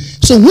over again.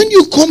 So when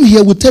you come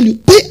here, we tell you,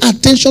 pay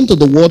attention to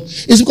the word.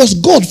 It's because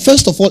God,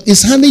 first of all,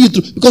 is handing you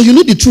truth. Because you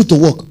need the truth to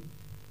work.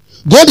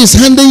 God is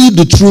handing you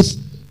the truth.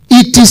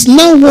 It is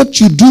now what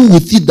you do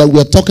with it that we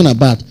are talking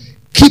about.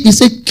 He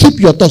said, keep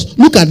your thoughts.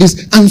 Look at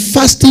this. And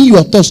fasting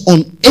your thoughts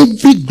on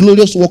every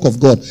glorious work of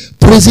God.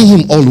 Praising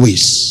him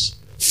always.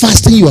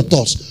 Fasting your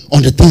thoughts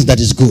on the things that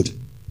is good.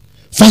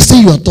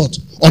 Fasting your thoughts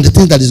on the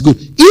things that is good.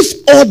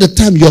 If all the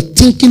time you're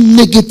thinking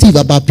negative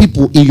about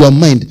people in your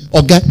mind,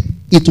 okay,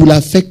 it will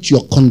affect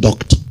your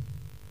conduct.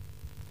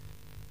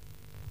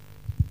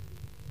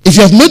 If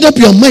you have made up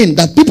your mind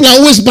that people are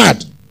always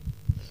bad,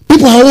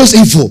 people are always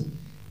evil,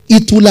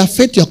 it will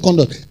affect your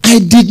conduct. I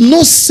did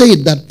not say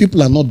that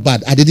people are not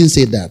bad. I didn't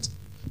say that.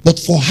 But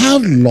for how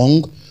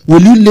long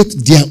will you let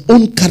their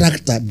own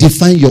character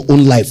define your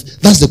own life?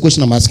 That's the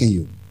question I'm asking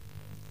you.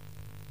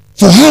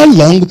 For how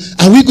long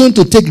are we going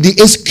to take the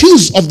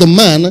excuse of the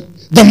man,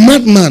 the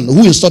madman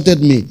who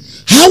insulted me?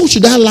 How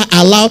should I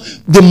allow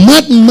the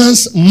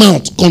madman's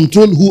mouth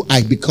control who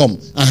I become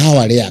and how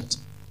I react?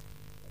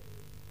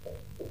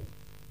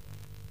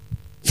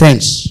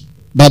 Friends,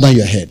 bow down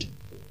your head.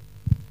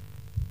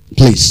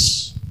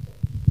 Please.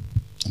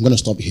 I'm going to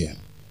stop here.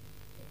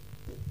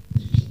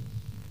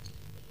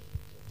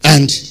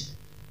 And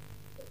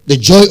the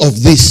joy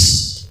of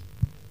this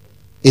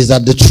is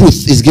that the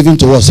truth is given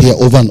to us here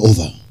over and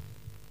over.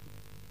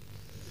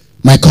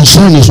 My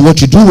concern is what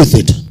you do with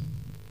it.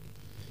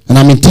 And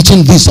I'm in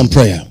teaching this on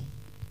prayer.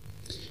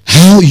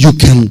 How you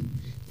can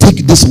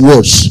take these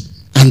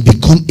words and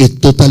become a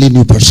totally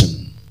new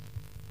person.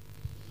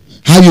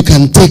 How you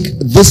can take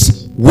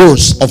these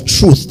words of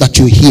truth that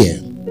you hear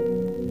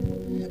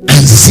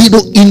and zero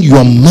in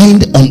your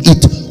mind on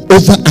it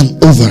over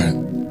and over.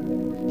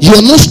 You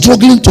are not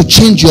struggling to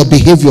change your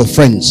behavior,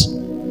 friends.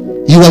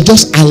 You are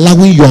just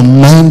allowing your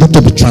mind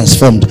to be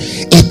transformed.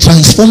 A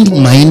transformed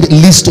mind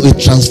leads to a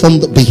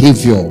transformed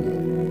behavior.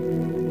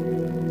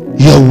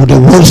 The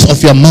words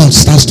of your mouth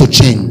starts to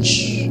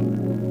change.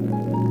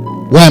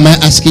 Why am I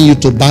asking you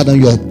to bow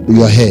down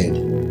your head?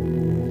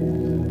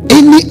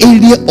 Any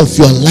area of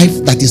your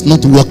life that is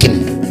not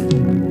working,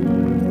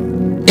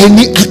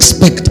 any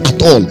aspect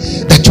at all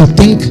that you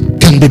think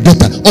can be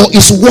better, or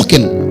is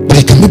working but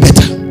it can be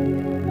better.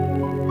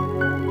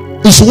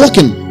 It's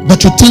working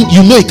but you think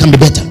you know it can be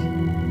better.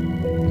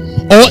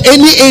 Or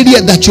any area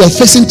that you are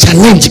facing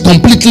challenge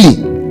completely.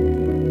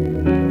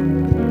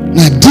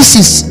 Now this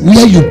is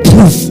where you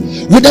prove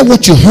whether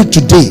what you heard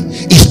today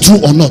is true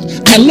or not.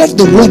 I love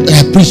the word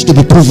that I preach to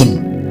be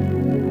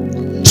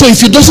proven. So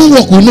if it doesn't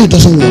work, we know it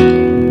doesn't work.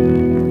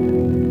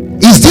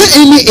 Is there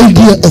any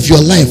area of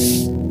your life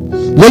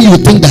where you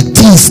think that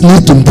things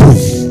need to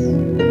improve?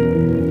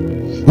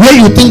 Where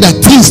you think that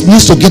things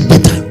need to get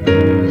better?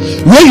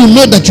 Where you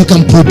know that you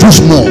can produce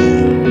more?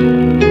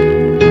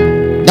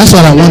 That's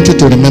what I want you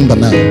to remember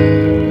now.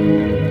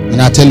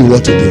 And I'll tell you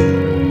what to do.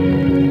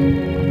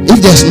 If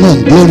there's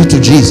none, glory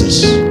to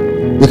Jesus.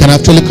 We can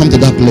actually come to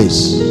that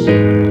place.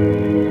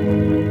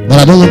 But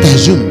I don't want to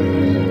assume.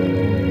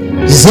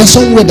 Is there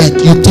somewhere that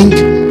you think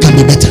can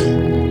be better?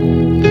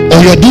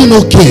 Or you're doing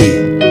okay?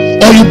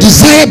 Or you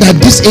desire that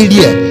this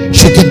area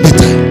should get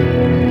better?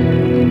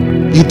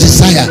 You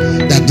desire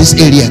that this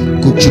area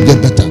should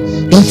get better.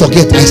 Don't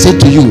forget, I said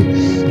to you,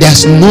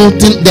 there's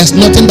nothing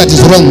that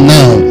is wrong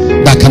now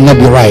that cannot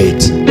be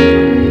right.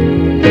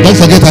 Don't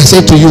forget, I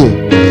said to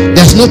you,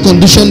 there's no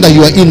condition that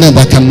you are in now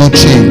that cannot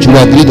change. You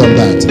agreed on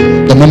that.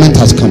 The moment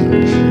has come.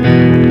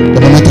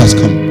 The moment has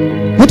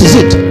come. What is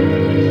it?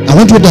 I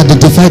want you to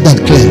identify that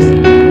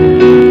clearly.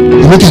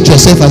 You look at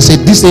yourself and say,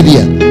 this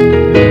area,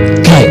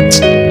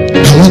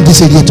 I want this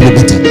area to be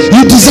better.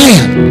 You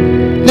desire.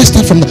 Let's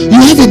start from that.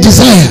 You have a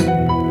desire.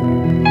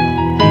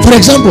 For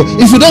example,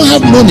 if you don't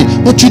have money,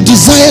 but you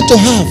desire to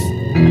have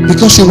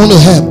because you want to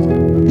help,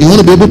 you want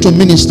to be able to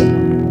minister.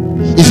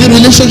 If your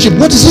relationship,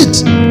 what is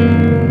it?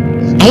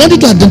 I want you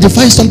to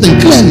identify something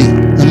clearly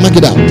and mark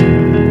it out.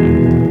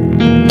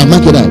 And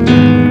mark it out.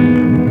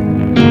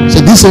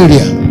 So this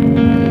area,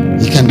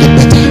 it can get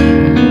better.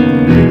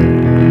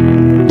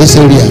 This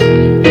area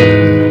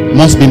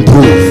must be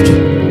improved.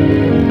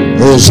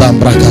 This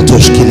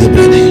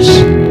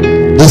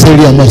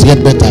area must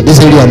get better. This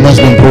area must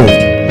be improved.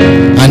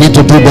 I need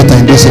to do better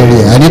in this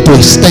area. I need to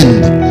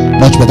extend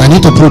much better. I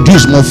need to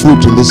produce more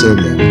fruit in this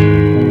area.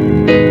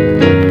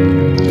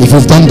 If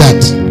you've done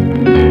that,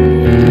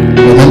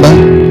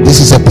 remember, this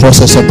is a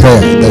process of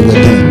prayer that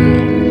we're doing.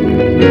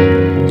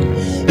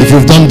 If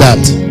you've done that,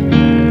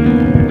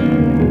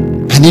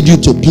 I need you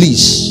to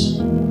please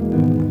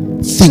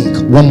think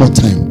one more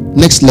time.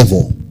 Next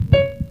level.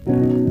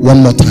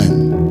 One more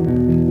time.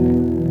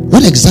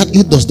 What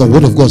exactly does the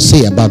word of God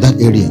say about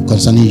that area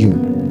concerning you?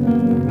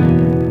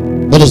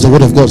 What does the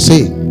word of God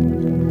say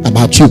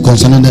about you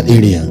concerning that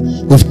area?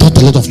 We've taught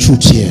a lot of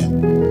truths here,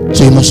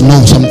 so you must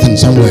know something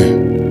somewhere.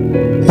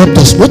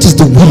 What is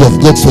the will of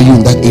God for you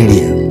in that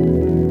area?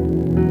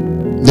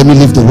 Let me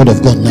leave the word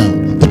of God now.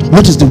 But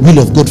what is the will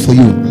of God for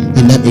you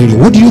in that area?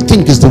 What do you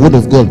think is the word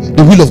of God,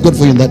 the will of God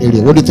for you in that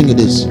area? What do you think it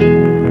is?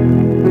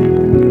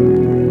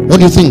 What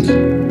do you think?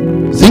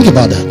 Think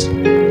about that.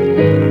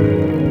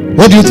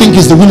 What do you think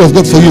is the will of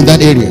God for you in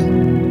that area?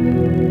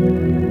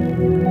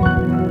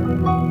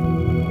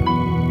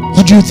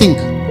 What do you think?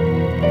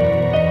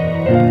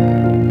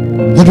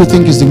 What do you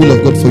think is the will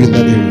of God for you in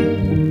that area?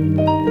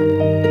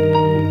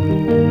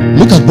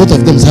 Look at both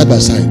of them side by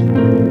side.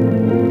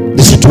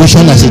 The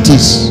situation as it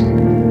is,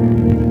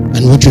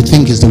 and what you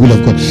think is the will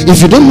of God.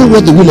 If you don't know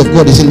what the will of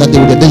God is in that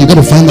area, then you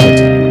got to find out.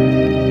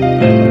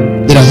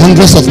 There are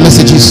hundreds of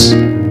messages.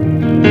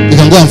 You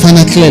can go and find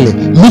out clearly.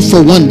 Look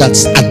for one that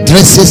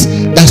addresses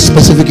that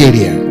specific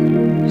area.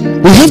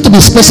 We have to be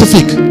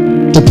specific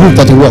to prove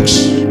that it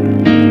works.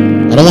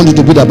 I don't want you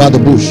to beat about the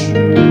bush.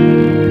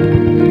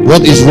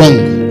 What is wrong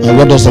and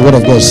what does the word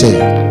of God say?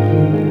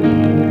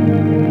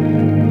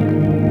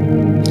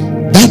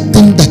 That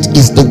thing that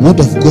is the word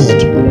of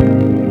God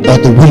or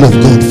the will of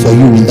God for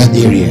you in that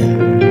area,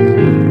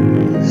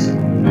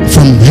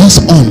 from hence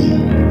on,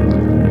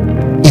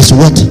 is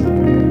what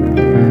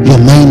your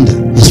mind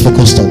is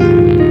focused on.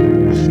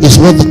 Is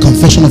what the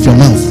confession of your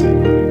mouth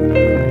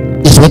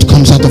is, what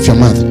comes out of your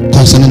mouth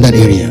concerning that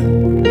area.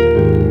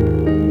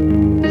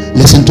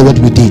 Listen to what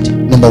we did.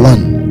 Number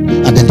one,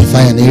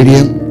 identify an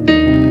area.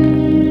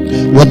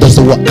 What does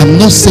the word? I'm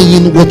not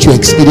saying what your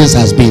experience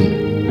has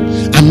been.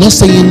 I'm not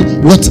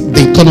saying what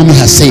the economy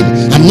has said.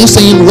 I'm not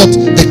saying what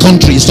the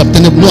country is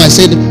obtaining. No, I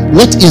said,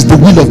 what is the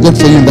will of God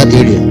for you in that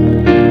area?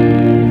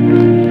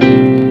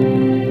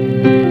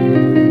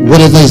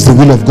 Whatever is the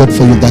will of God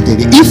for you in that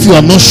area. If you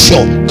are not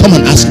sure, come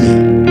and ask me.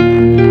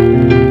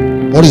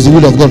 What is the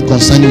will of God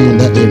concerning you in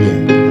that area?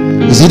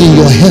 Is it in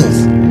your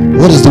health?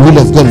 What is the will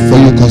of God for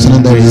you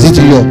concerning that area?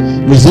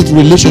 Is it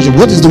relationship?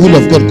 What is the will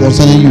of God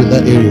concerning you in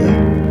that area?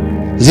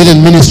 Is it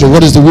in ministry?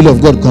 What is the will of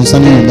God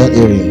concerning you in that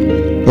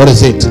area? What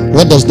is it?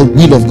 What does the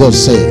will of God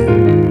say?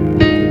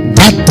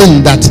 That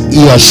thing that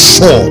you are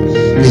sure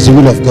is the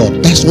will of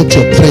God. That's what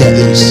your prayer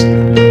is.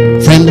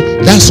 Friend,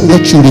 that's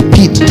what you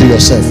repeat to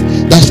yourself.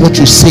 That's what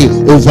you say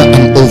over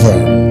and over.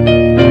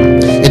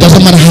 It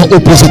doesn't matter how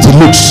opposite it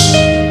looks.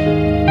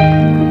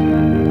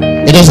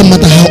 It doesn't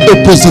matter how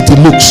opposite it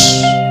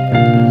looks,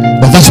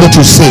 but that's what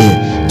you say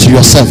to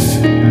yourself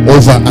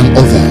over and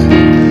over.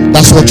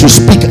 That's what you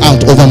speak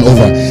out over and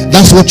over.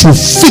 That's what you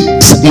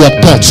fix your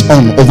thoughts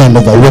on over and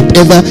over.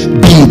 Whatever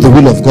be the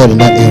will of God in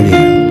that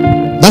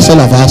area. That's all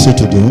I've asked you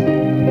to do.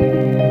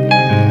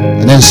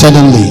 And then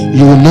suddenly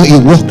you will know it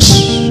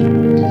works.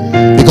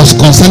 Because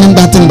concerning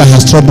that thing that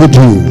has troubled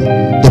you,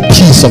 the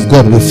peace of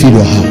God will fill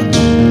your heart.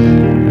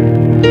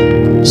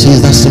 See,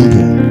 it's that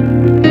simple.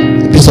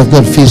 The peace of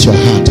God fills your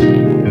heart.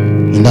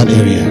 In that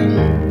area,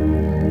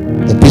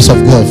 the peace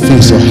of God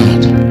fills your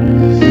heart,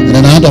 and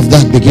then out of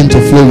that begin to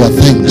flow your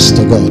thanks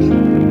to God.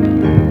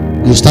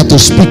 You start to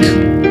speak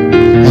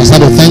and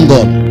start to thank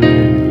God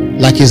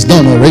like it's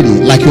done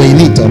already, like you're in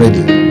it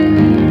already,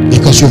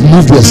 because you've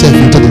moved yourself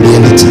into the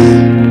reality.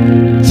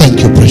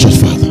 Thank you, precious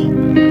Father.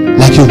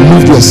 Like you've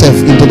moved yourself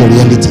into the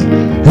reality.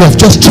 You have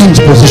just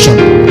changed position.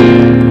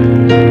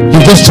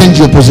 You've just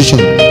changed your position.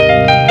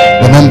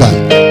 Remember,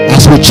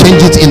 as we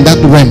change it in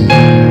that realm,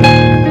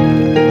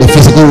 the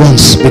physical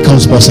ones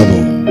becomes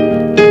possible.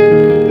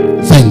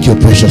 Thank you,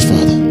 precious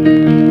Father.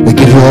 We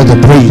give you all the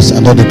praise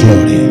and all the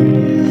glory.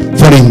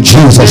 For in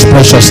Jesus'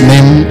 precious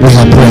name we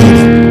have prayed.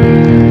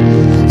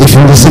 If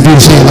you receive it,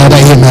 say louder,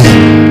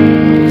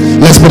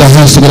 amen. Let's put our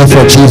hands together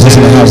for Jesus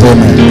in the house,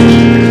 amen.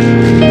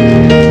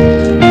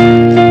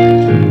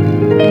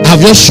 I've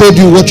just showed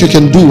you what you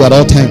can do at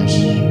all times.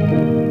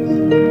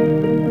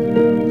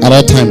 At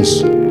all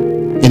times.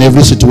 In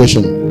every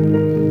situation.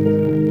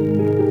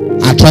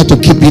 I try to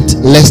keep it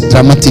less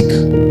dramatic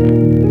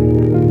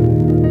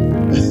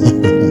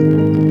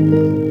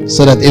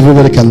so that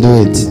everybody can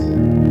do it.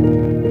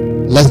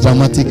 Less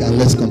dramatic and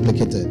less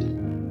complicated.